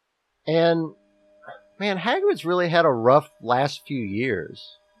 And, man, Hagrid's really had a rough last few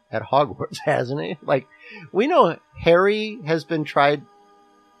years at Hogwarts, hasn't he? Like, we know Harry has been tried...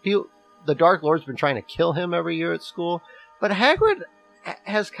 The Dark Lord's been trying to kill him every year at school, but Hagrid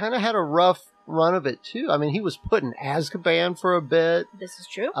has kind of had a rough run of it, too. I mean, he was put in Azkaban for a bit. This is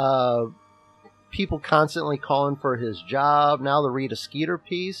true. People constantly calling for his job. Now the Rita Skeeter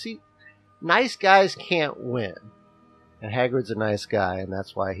piece. Nice guys can't win. And Hagrid's a nice guy, and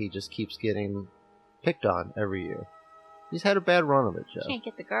that's why he just keeps getting picked on every year. He's had a bad run of it, Jeff. Can't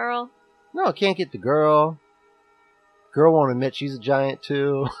get the girl. No, can't get the girl. Girl won't admit she's a giant,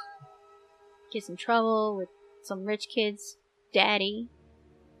 too. Get some trouble with some rich kids. Daddy.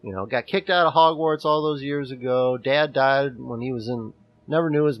 You know, got kicked out of Hogwarts all those years ago. Dad died when he was never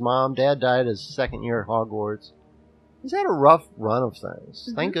knew his mom. Dad died his second year at Hogwarts. He's had a rough run of things.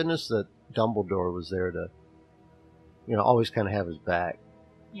 Mhm. Thank goodness that Dumbledore was there to, you know, always kind of have his back.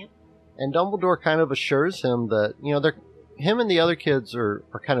 Yep. And Dumbledore kind of assures him that, you know, him and the other kids are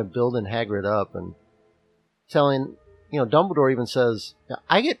kind of building Hagrid up and telling, you know, Dumbledore even says,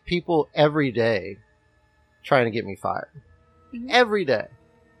 I get people every day trying to get me fired. Mhm. Every day.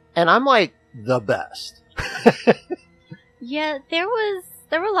 And I'm like the best. Yeah, there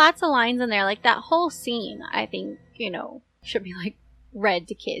were lots of lines in there. Like that whole scene, I think, you know, should be like read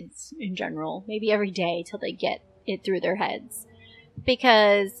to kids in general, maybe every day till they get it through their heads.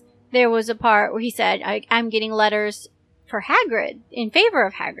 Because there was a part where he said, I'm getting letters for Hagrid, in favor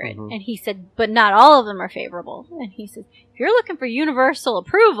of Hagrid. Mhm. And he said, but not all of them are favorable. And he says, if you're looking for universal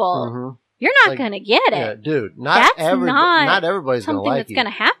approval, Mhm. you're not Like, going to get it. Yeah, dude, That's not everybody's going to Something like that's you. going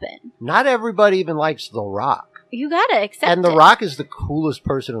to happen. Not everybody even likes The Rock. You got to accept And The it. Rock is the coolest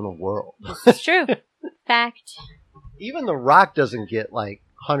person in the world. It's true. Fact. Even The Rock doesn't get like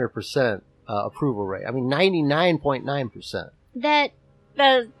 100% approval rate. I mean, 99.9%. That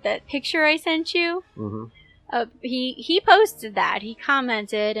picture I sent you, Mm-hmm. he posted that. He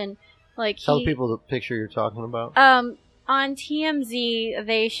commented and like Tell people the picture you're talking about. on TMZ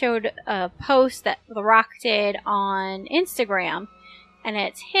they showed a post that The Rock did on Instagram, and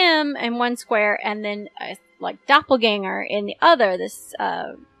it's him in one square and then like doppelganger in the other. This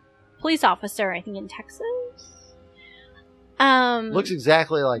police officer, I think in Texas. Looks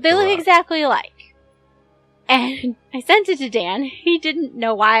exactly like They The look Rock. exactly alike. And I sent it to Dan. He didn't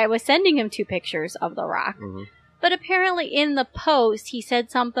know why I was sending him two pictures of The Rock. Mhm. But apparently in the post, he said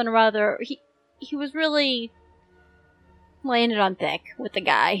something or other. He was really laying it on thick with the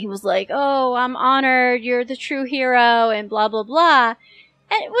guy. He was like, oh, I'm honored. You're the true hero and blah, blah, blah.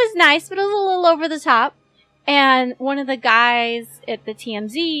 And it was nice, but it was a little over the top. And one of the guys at the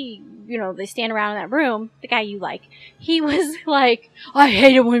TMZ, you know, they stand around in that room, the guy you like, he was like, I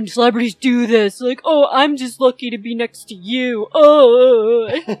hate it when celebrities do this. Like, oh, I'm just lucky to be next to you. Oh.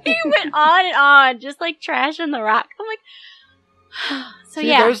 He went on and on, just like trashing The Rock. I'm like, so See,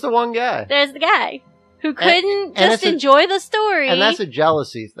 yeah, there's the one guy. there's the guy who couldn't and just enjoy the story. And that's a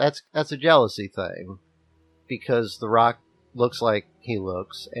jealousy. That's a jealousy thing, because The Rock looks like he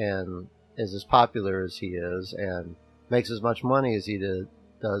looks and is as popular as he is and makes as much money as he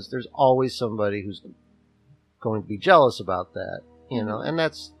does. There's always somebody who's going to be jealous about that, you know. And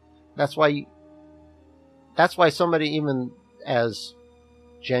that's why somebody even as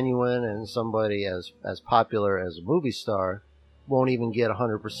genuine and somebody as popular as a movie star won't even get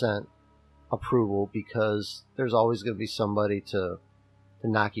 100% approval, because there's always going to be somebody to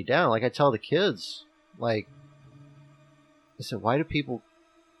knock you down. Like I tell the kids, like, I said, why do people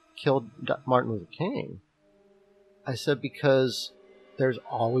kill Martin Luther King? I said, because there's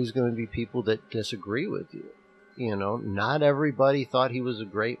always going to be people that disagree with you. You know, not everybody thought he was a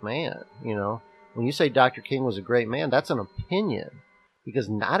great man. You know, when you say Dr. King was a great man, that's an opinion, because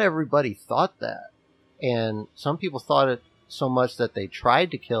not everybody thought that. And some people thought it so much that they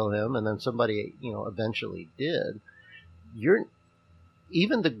tried to kill him, and then somebody, you know, eventually did.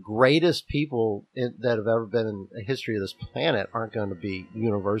 Even the greatest people that have ever been in the history of this planet aren't going to be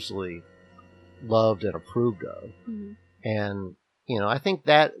universally loved and approved of. Mhm. And, you know, I think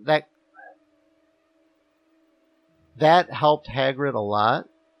that helped Hagrid a lot.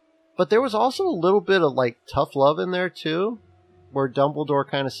 But there was also a little bit of, like, tough love in there, too, where Dumbledore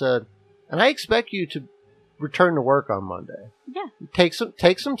kind of said, and I expect you to return to work on Monday. Yeah. Take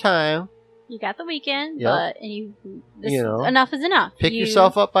some time. You got the weekend, Yep. but Enough is enough. Pick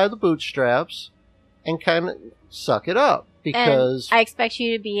yourself up by the bootstraps and kind of suck it up, because And I expect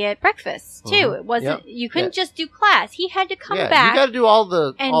you to be at breakfast too. Mhm. It wasn't Yep. you couldn't Yeah. just do class. He had to come you back got to do all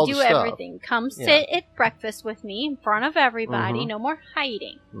the do stuff. everything. Come sit at breakfast with me in front of everybody. Mhm. No more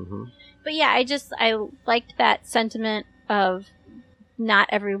hiding. Mm-hmm. But yeah, I liked that sentiment of not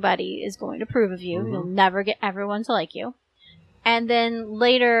everybody is going to approve of you. Mhm. You'll never get everyone to like you. And then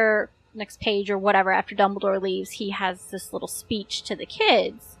later, next page or whatever, after Dumbledore leaves, he has this little speech to the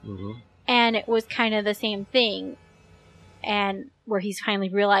kids. Mm-hmm. And it was kind of the same thing. And where he's finally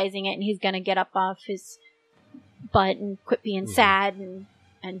realizing it and he's going to get up off his butt and quit being Mhm. sad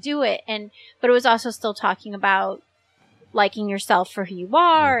and do it. But it was also still talking about liking yourself for who you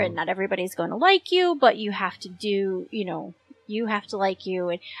are, Mhm. and not everybody's going to like you, but you have to do, you have to like you.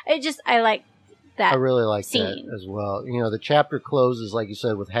 And I like that. I really like scene. that as well. You know, the chapter closes, like you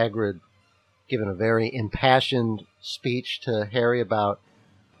said, with Hagrid giving a very impassioned speech to Harry about,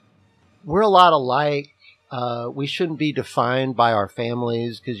 we're a lot alike. we shouldn't be defined by our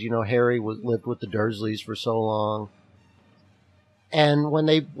families because, Harry lived with the Dursleys for so long. And when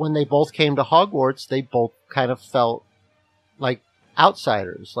they both came to Hogwarts, they both kind of felt like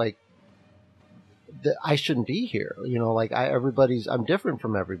outsiders, like I shouldn't be here. I'm different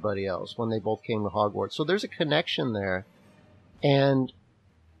from everybody else when they both came to Hogwarts. So there's a connection there. And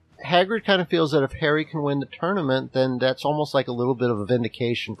Hagrid kind of feels that if Harry can win the tournament, then that's almost like a little bit of a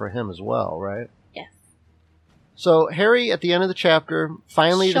vindication for him as well, right? Yes. So Harry, at the end of the chapter,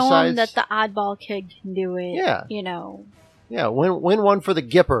 finally Show decides him that the oddball kid can do it. Yeah. Yeah, win one for the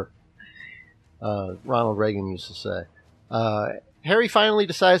Gipper, Ronald Reagan used to say. Harry finally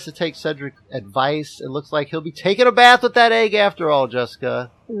decides to take Cedric's advice. It looks like he'll be taking a bath with that egg after all, Jessica.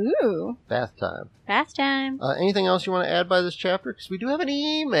 Ooh. Bath time. Bath time. Anything else you want to add by this chapter? Because we do have an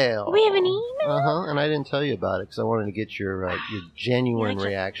email. We have an email? Uh-huh, and I didn't tell you about it because I wanted to get your genuine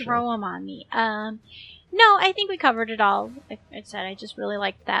reaction. Throw them on me. No, I think we covered it all. Like I said, I just really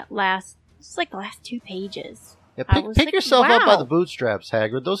liked that last, it's like the last 2 pages. Yeah, pick yourself up by the bootstraps,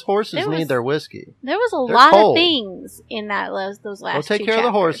 Hagrid. Those horses need their whiskey. There was a They're lot cold. of things in those last 2 Go take care of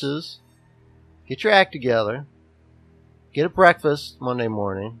the horses. Get your act together. Get a breakfast Monday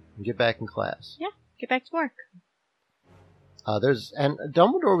morning and get back in class. Yeah, get back to work. And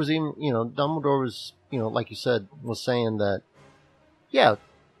Dumbledore was even, Dumbledore was, like you said, was saying that, yeah,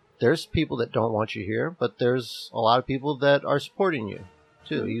 there's people that don't want you here, but there's a lot of people that are supporting you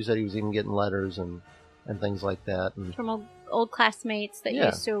too. He said he was even getting letters and things like that. And from old classmates that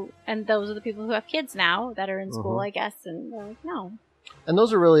used to, and those are the people who have kids now that are in school, I guess, and they're like, no. And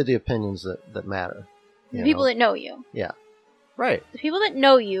those are really the opinions that matter. The people that know you. Yeah. Right. The people that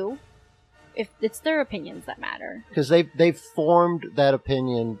know you, if it's their opinions that matter. Because they've formed that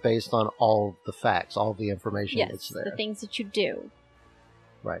opinion based on all the facts, all the information that's there. The things that you do.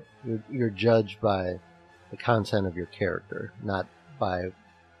 Right. You're judged by the content of your character, not by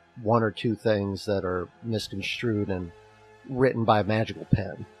 1 or 2 things that are misconstrued and written by a magical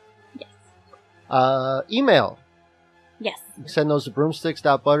pen. Yes. Email. Yes. Send those to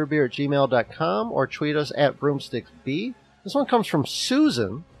broomsticks.butterbeer@gmail.com or tweet us at broomsticksb. This one comes from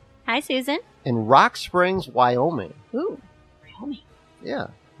Susan. Hi, Susan. In Rock Springs, Wyoming. Ooh, Wyoming. Yeah.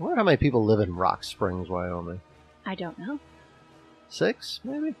 I wonder how many people live in Rock Springs, Wyoming. I don't know. 6,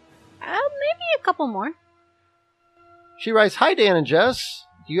 maybe? Maybe a couple more. She writes, Hi, Dan and Jess.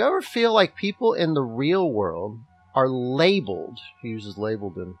 Do you ever feel like people in the real world are labeled, she uses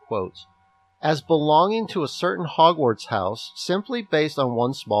labeled in quotes, as belonging to a certain Hogwarts house simply based on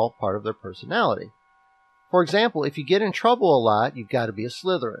one small part of their personality? For example, if you get in trouble a lot, you've got to be a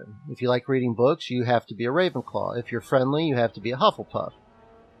Slytherin. If you like reading books, you have to be a Ravenclaw. If you're friendly, you have to be a Hufflepuff.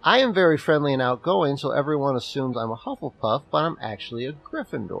 I am very friendly and outgoing, so everyone assumes I'm a Hufflepuff, but I'm actually a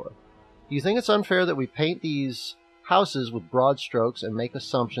Gryffindor. Do you think it's unfair that we paint these houses with broad strokes and make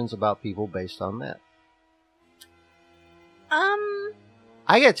assumptions about people based on that?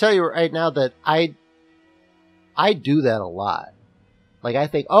 I gotta tell you right now that I do that a lot. Like, I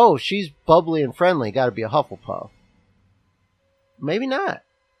think, oh, she's bubbly and friendly, gotta be a Hufflepuff. Maybe not.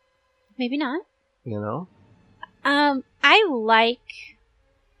 Maybe not. We do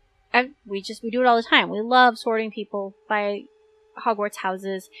it all the time. We love sorting people by Hogwarts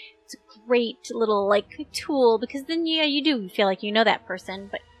houses. It's a great little, tool, because then, you do feel like you know that person,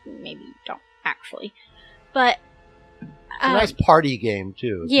 but maybe you don't, actually. But it's a nice party game,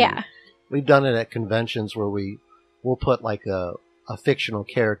 too. Yeah. We've done it at conventions where we'll put, a fictional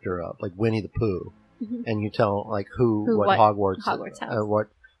character up, like Winnie the Pooh, and you tell, what Hogwarts house.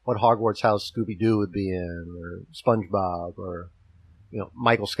 What Hogwarts house Scooby-Doo would be in, or SpongeBob, or,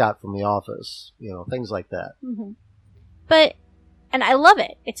 Michael Scott from The Office, things like that. Mm-hmm. But, and I love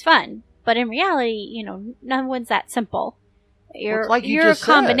it. It's fun. But in reality, no one's that simple. You're a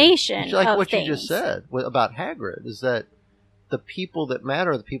combination of like what things. You just said about Hagrid, is that the people that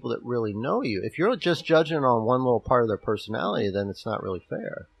matter are the people that really know you. If you're just judging on one little part of their personality, then it's not really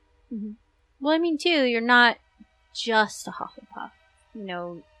fair. Mm-hmm. Well, I mean, too, you're not just a Hufflepuff.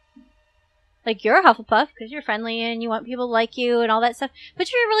 You're a Hufflepuff because you're friendly and you want people to like you and all that stuff.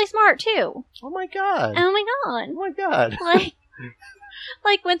 But you're really smart, too. Oh, my God. Oh, my God. Oh, my God.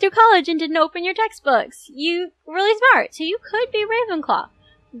 Went through college and didn't open your textbooks. You really smart, so you could be Ravenclaw.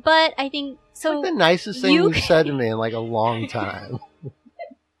 But I think so. The nicest thing you've said to me in a long time. Did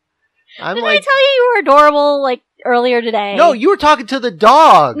I tell you were adorable earlier today? No, you were talking to the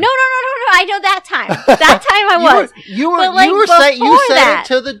dog. No. I know that time. That time I was. You said it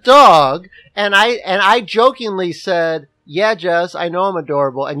to the dog, and I jokingly said, "Yeah, Jess, I know I'm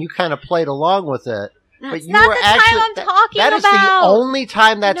adorable," and you kind of played along with it. That's not the time I'm talking about. That is the only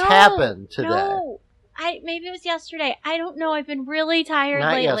time that's happened today. No, maybe it was yesterday. I don't know. I've been really tired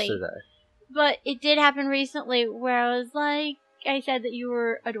Not lately. yesterday. But it did happen recently where I was like, I said that you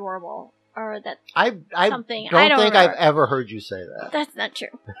were adorable. Or that I something. don't I don't think remember. I've ever heard you say that. That's not true.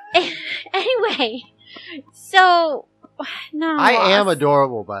 Anyway, so no, I am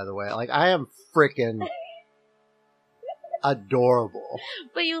adorable, by the way. Like, I am freaking adorable.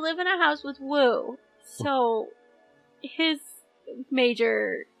 But you live in a house with Woo, so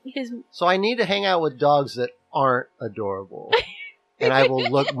So I need to hang out with dogs that aren't adorable, and I will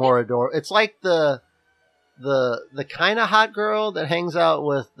look more adorable. It's like the kind of hot girl that hangs out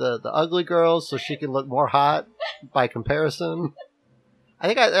with the ugly girls, so she can look more hot by comparison.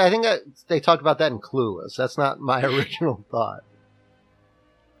 I think they talked about that in Clueless. That's not my original thought,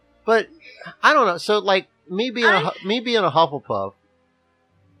 but I don't know. So like me being a Hufflepuff,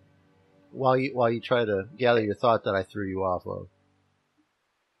 while you try to gather your thought that I threw you off of,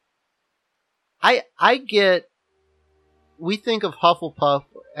 I get. We think of Hufflepuff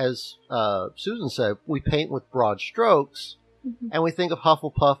as Susan said. We paint with broad strokes, and we think of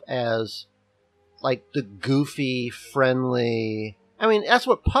Hufflepuff as like the goofy, friendly. I mean, that's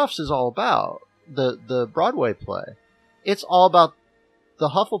what Puffs is all about. The Broadway play. It's all about the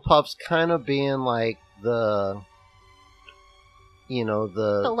Hufflepuffs kind of being like the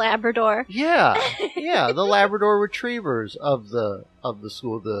Labrador. Yeah, the Labrador Retrievers of the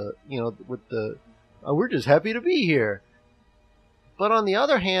school. We're just happy to be here. But on the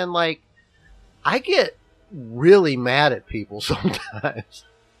other hand, like, I get really mad at people sometimes.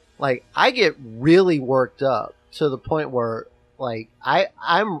 Like, I get really worked up to the point where, like,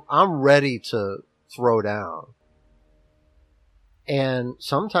 I'm ready to throw down. And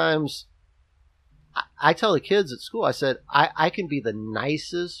sometimes I tell the kids at school, I said, I can be the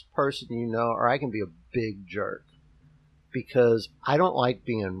nicest person you know, or I can be a big jerk. Because I don't like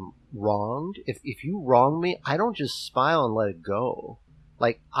being wronged. If you wrong me, I don't just smile and let it go.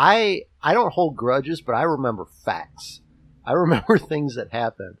 Like, I don't hold grudges, but I remember facts. I remember things that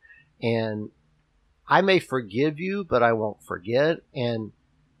happen. And I may forgive you, but I won't forget. And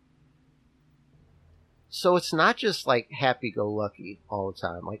so it's not just like happy-go-lucky all the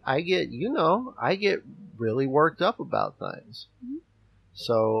time. Like, I get really worked up about things. Mm-hmm.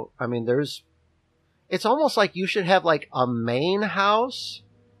 So, I mean, it's almost like you should have like a main house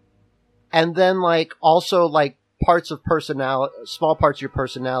and then like also like parts of personality, small parts of your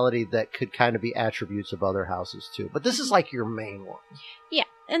personality that could kind of be attributes of other houses too. But this is like your main one. Yeah.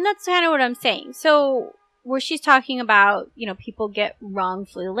 And that's kind of what I'm saying. So where she's talking about, people get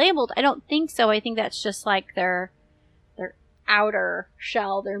wrongfully labeled, I don't think so. I think that's just like their outer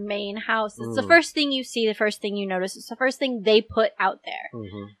shell, their main house. It's the first thing you see, the first thing you notice. It's the first thing they put out there.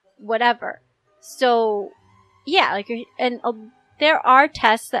 Mm-hmm. Whatever. So, yeah, there are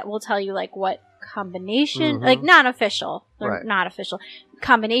tests that will tell you, like, what combination, like, non-official, right. Not official,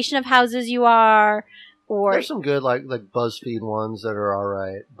 combination of houses you are, or... There's some good, like BuzzFeed ones that are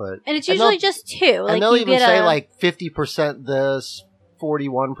alright, but... And it's usually just two. And they'll even say, like, 50% this,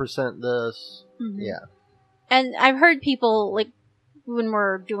 41% this. Mm-hmm. Yeah. And I've heard people, like, when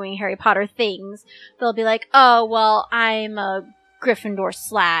we're doing Harry Potter things, they'll be like, oh, well, I'm a Gryffindor /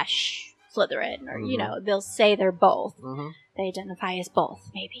 Slytherin, or, they'll say they're both. Mm-hmm. They identify as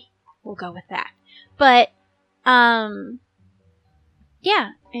both, maybe. We'll go with that. But,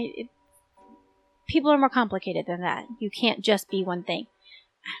 yeah, people are more complicated than that. You can't just be one thing.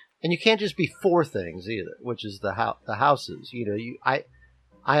 And you can't just be four things either, which is the houses. I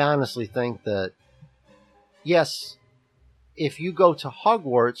honestly think that, yes, if you go to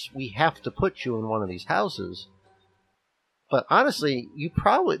Hogwarts, we have to put you in one of these houses. But honestly,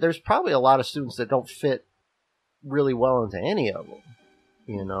 there's probably a lot of students that don't fit really well into any of them.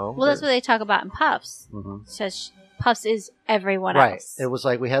 Well, that's what they talk about in Puffs. Mm-hmm. It says Puffs is everyone right. else. It was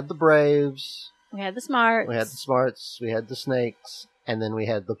like we had the Braves, we had the Smarts, we had the Snakes, and then we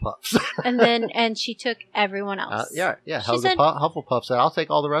had the Puffs. and she took everyone else. Yeah. Hufflepuff said, "I'll take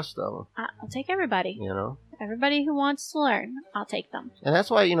all the rest of them. I'll take everybody. Everybody who wants to learn, I'll take them." And that's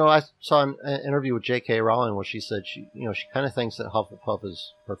why I saw an interview with J.K. Rowling where she said she kind of thinks that Hufflepuff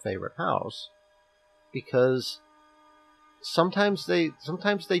is her favorite house because sometimes they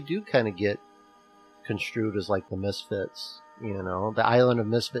do kind of get construed as like the misfits. The island of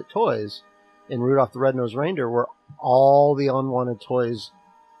misfit toys in Rudolph the Red-Nosed Reindeer, where all the unwanted toys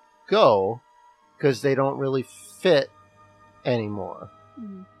go because they don't really fit anymore.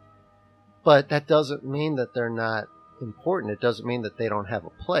 Mm. But that doesn't mean that they're not important. It doesn't mean that they don't have a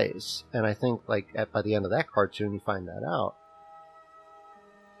place. And I think by the end of that cartoon, you find that out.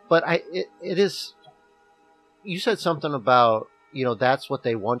 But it is... You said something about, that's what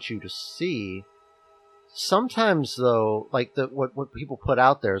they want you to see. Sometimes, though, like what people put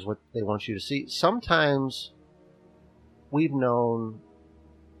out there is what they want you to see. Sometimes we've known,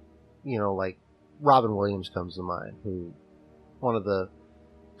 like Robin Williams comes to mind, who one of the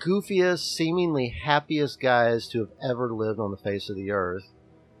goofiest, seemingly happiest guys to have ever lived on the face of the earth,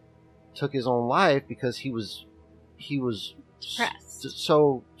 took his own life because he was Depressed.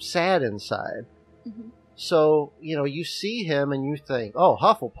 so sad inside. Mm-hmm. So, you see him and you think, oh,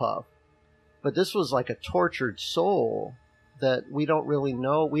 Hufflepuff. But this was like a tortured soul that we don't really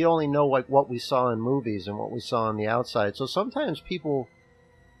know. We only know like what we saw in movies and what we saw on the outside. So sometimes people,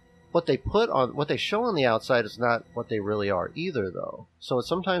 what they show on the outside is not what they really are either, though. So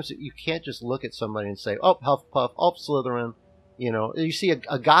sometimes you can't just look at somebody and say, oh, Hufflepuff, oh, Slytherin. You see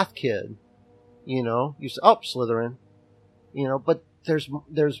a goth kid, you say, oh, Slytherin. But there's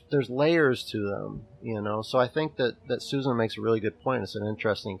layers to them, So I think that Susan makes a really good point. It's an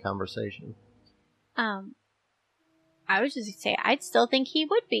interesting conversation. I was just going to say, I'd still think he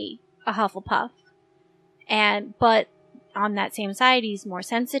would be a Hufflepuff. But on that same side, he's more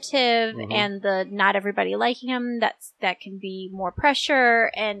sensitive, Mm-hmm. and not everybody liking him, that can be more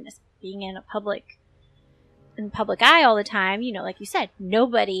pressure, and being in public eye all the time, like you said,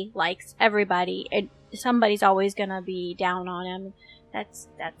 nobody likes everybody, and somebody's always going to be down on him. That's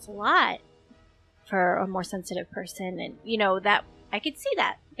a lot for a more sensitive person, and that I could see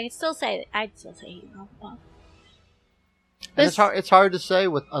that. I'd still say he's a Hufflepuff. And it's hard to say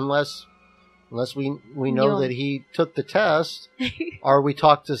unless we know that he took the test, or we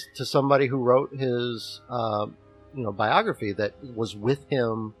talked to somebody who wrote his biography that was with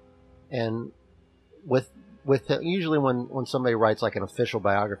him, and with him. Usually when somebody writes like an official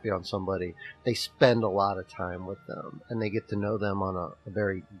biography on somebody, they spend a lot of time with them and they get to know them on a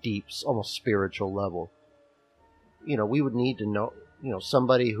very deep, almost spiritual level. We would need to know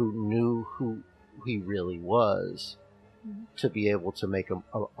somebody who knew who he really was, mm-hmm. to be able to make a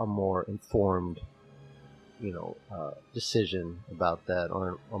more informed decision about that,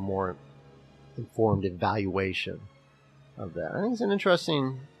 or a more informed evaluation of that. I think it's an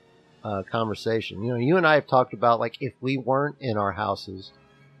interesting conversation. You and I have talked about, like, if we weren't in our houses,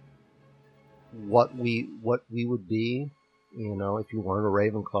 what we would be. If you weren't a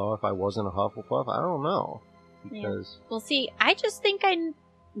Ravenclaw, if I wasn't a Hufflepuff, I don't know. Because well, see, I just think I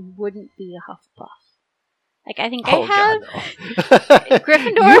wouldn't be a Hufflepuff. Like, I think I have God, no.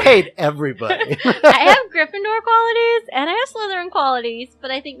 Gryffindor. You hate everybody. I have Gryffindor qualities and I have Slytherin qualities,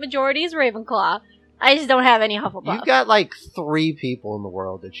 but I think majority is Ravenclaw. I just don't have any Hufflepuff. You've got like 3 people in the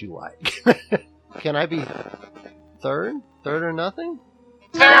world that you like. Can I be third? Third or nothing?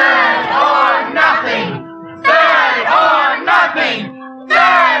 Third or nothing! Third or nothing!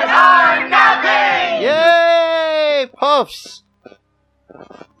 Third or nothing! Yay! Puffs!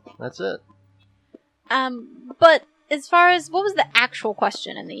 That's it. But as far as, what was the actual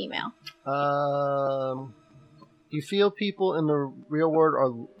question in the email? Do you feel people in the real world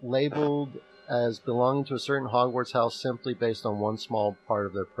are labeled as belonging to a certain Hogwarts house simply based on one small part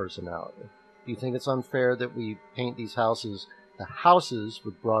of their personality? Do you think it's unfair that we paint the houses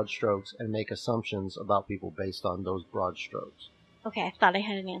with broad strokes and make assumptions about people based on those broad strokes? Okay, I thought I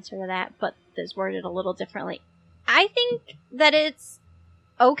had an answer to that, but it's worded a little differently. I think that it's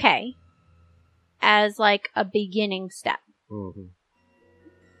okay as like a beginning step. Mm-hmm.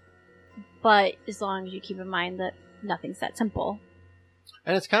 But as long as you keep in mind that nothing's that simple.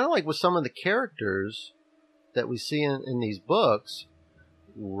 And it's kind of like with some of the characters that we see in these books.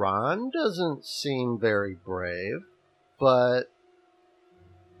 Ron doesn't seem very brave, but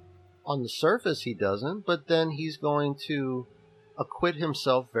on the surface he doesn't. But then he's going to acquit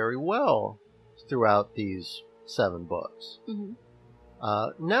himself very well throughout these 7 books.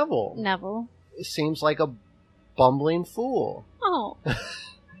 Mm-hmm. Neville seems like a bumbling fool. Oh.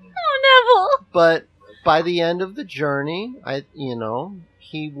 Oh, Neville! But by the end of the journey,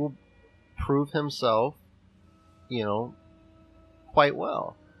 he will prove himself, quite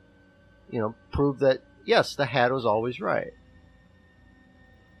well. Prove that, yes, the hat was always right.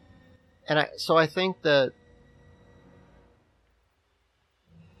 And I think that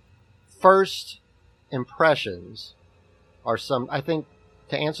first impressions are I think,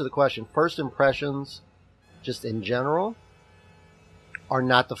 to answer the question, first impressions, just in general, are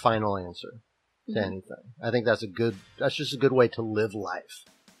not the final answer to anything. I think that's just a good way to live life.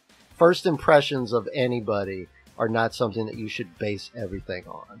 First impressions of anybody are not something that you should base everything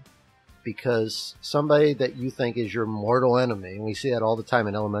on. Because somebody that you think is your mortal enemy, and we see that all the time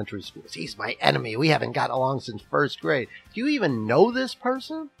in elementary schools, he's my enemy, we haven't got along since first grade. Do you even know this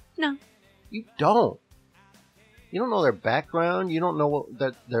person? No. You don't. You don't know their background. You don't know what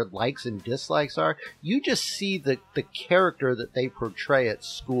their likes and dislikes are. You just see the character that they portray at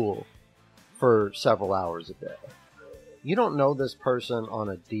school for several hours a day. You don't know this person on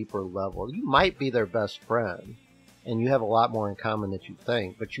a deeper level. You might be their best friend, and you have a lot more in common than you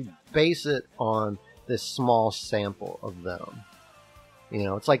think, but you base it on this small sample of them. You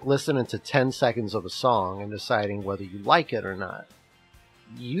know, it's like listening to 10 seconds of a song and deciding whether you like it or not.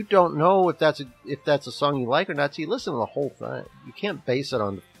 You don't know if that's a song you like or not, so you listen to the whole thing. You can't base it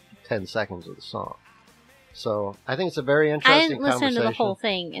on 10 seconds of the song. So I think it's a very interesting I didn't conversation. listen to the whole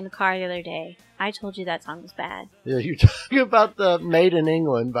thing in the car the other day. I told you that song was bad. Yeah, you're talking about the Made in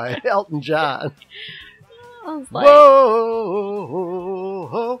England by Elton John. I was like, Whoa,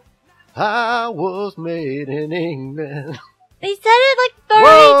 I was made in England. they said it like 30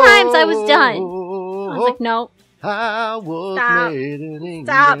 times. I was done. I was like, no. I was Stop. made in England.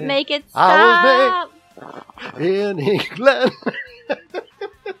 Stop. Make it stop. I was made in England.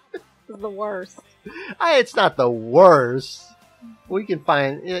 This is the worst. It's not the worst. We can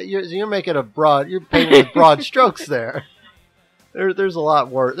find. You're making you're painting with broad strokes there. There's a lot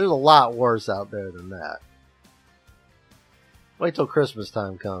worse. There's a lot worse out there than that. Wait till Christmas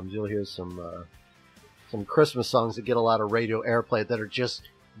time comes. You'll hear some Christmas songs that get a lot of radio airplay that are just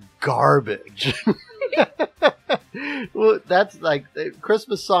garbage. Well, that's like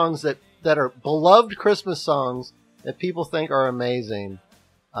Christmas songs that are beloved Christmas songs that people think are amazing,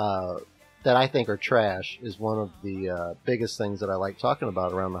 that I think are trash, is one of the biggest things that I like talking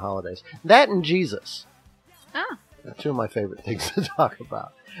about around the holidays. That and Jesus. Ah. Two of my favorite things to talk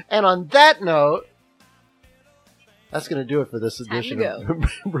about. And on that note, that's going to do it for this edition of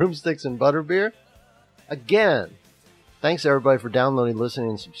Broomsticks and Butterbeer. Again, thanks everybody for downloading, listening,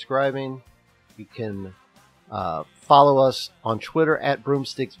 and subscribing. You can follow us on Twitter at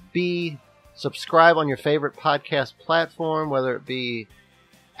BroomsticksB. Subscribe on your favorite podcast platform, whether it be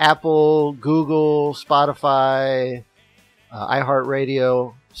Apple, Google, Spotify,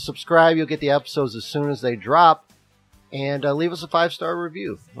 iHeartRadio. Subscribe. You'll get the episodes as soon as they drop. And leave us a 5-star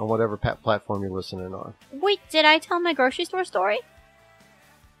review on whatever platform you're listening on. Wait, did I tell my grocery store story?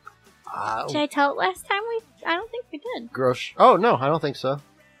 Did I tell it last time? I don't think we did. Oh, no, I don't think so.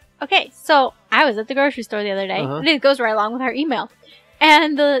 Okay, so I was at the grocery store the other day. Uh-huh. And it goes right along with our email.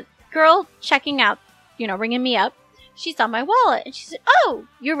 And the girl checking out, ringing me up, she saw my wallet. And she said, "Oh,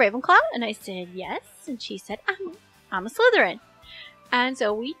 you're Ravenclaw?" And I said, "Yes." And she said, I'm a Slytherin. And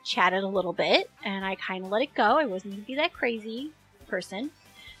so we chatted a little bit, and I kind of let it go. I wasn't going to be that crazy person.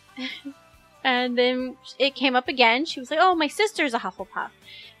 And then it came up again. She was like, "Oh, my sister's a Hufflepuff."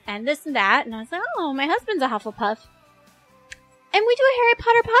 And this and that. And I was like, "Oh, my husband's a Hufflepuff." And we do a Harry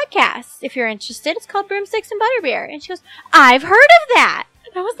Potter podcast. If you're interested, it's called Broomsticks and Butterbeer. And she goes, "I've heard of that."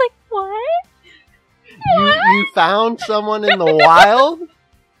 And I was like, "What?" You found someone in the wild?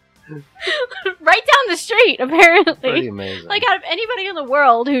 Right down the street, apparently. Pretty amazing. Like, out of anybody in the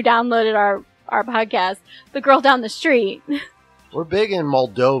world who downloaded our podcast, the girl down the street. We're big in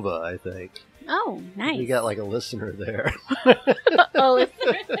Moldova, I think. Oh, nice. We got like a listener there. Oh,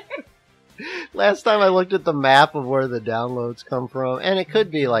 listener. Last time I looked at the map of where the downloads come from, and it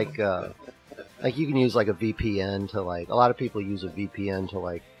could be like you can use like a VPN to a lot of people use a VPN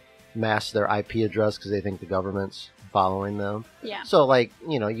to mask their IP address because they think the government's following them. Yeah. So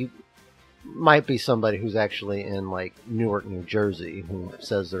you might be somebody who's actually in Newark, New Jersey, who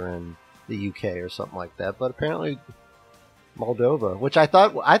says they're in the UK or something like that, but apparently Moldova, which I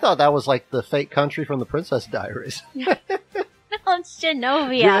thought that was like the fake country from the Princess Diaries. No, it's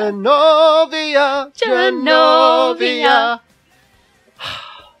Genovia. Genovia.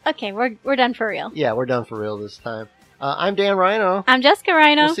 Okay, we're done for real. Yeah, we're done for real this time. I'm Dan Rhino. I'm Jessica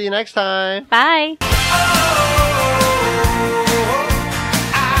Rhino. We'll see you next time. Bye. Oh,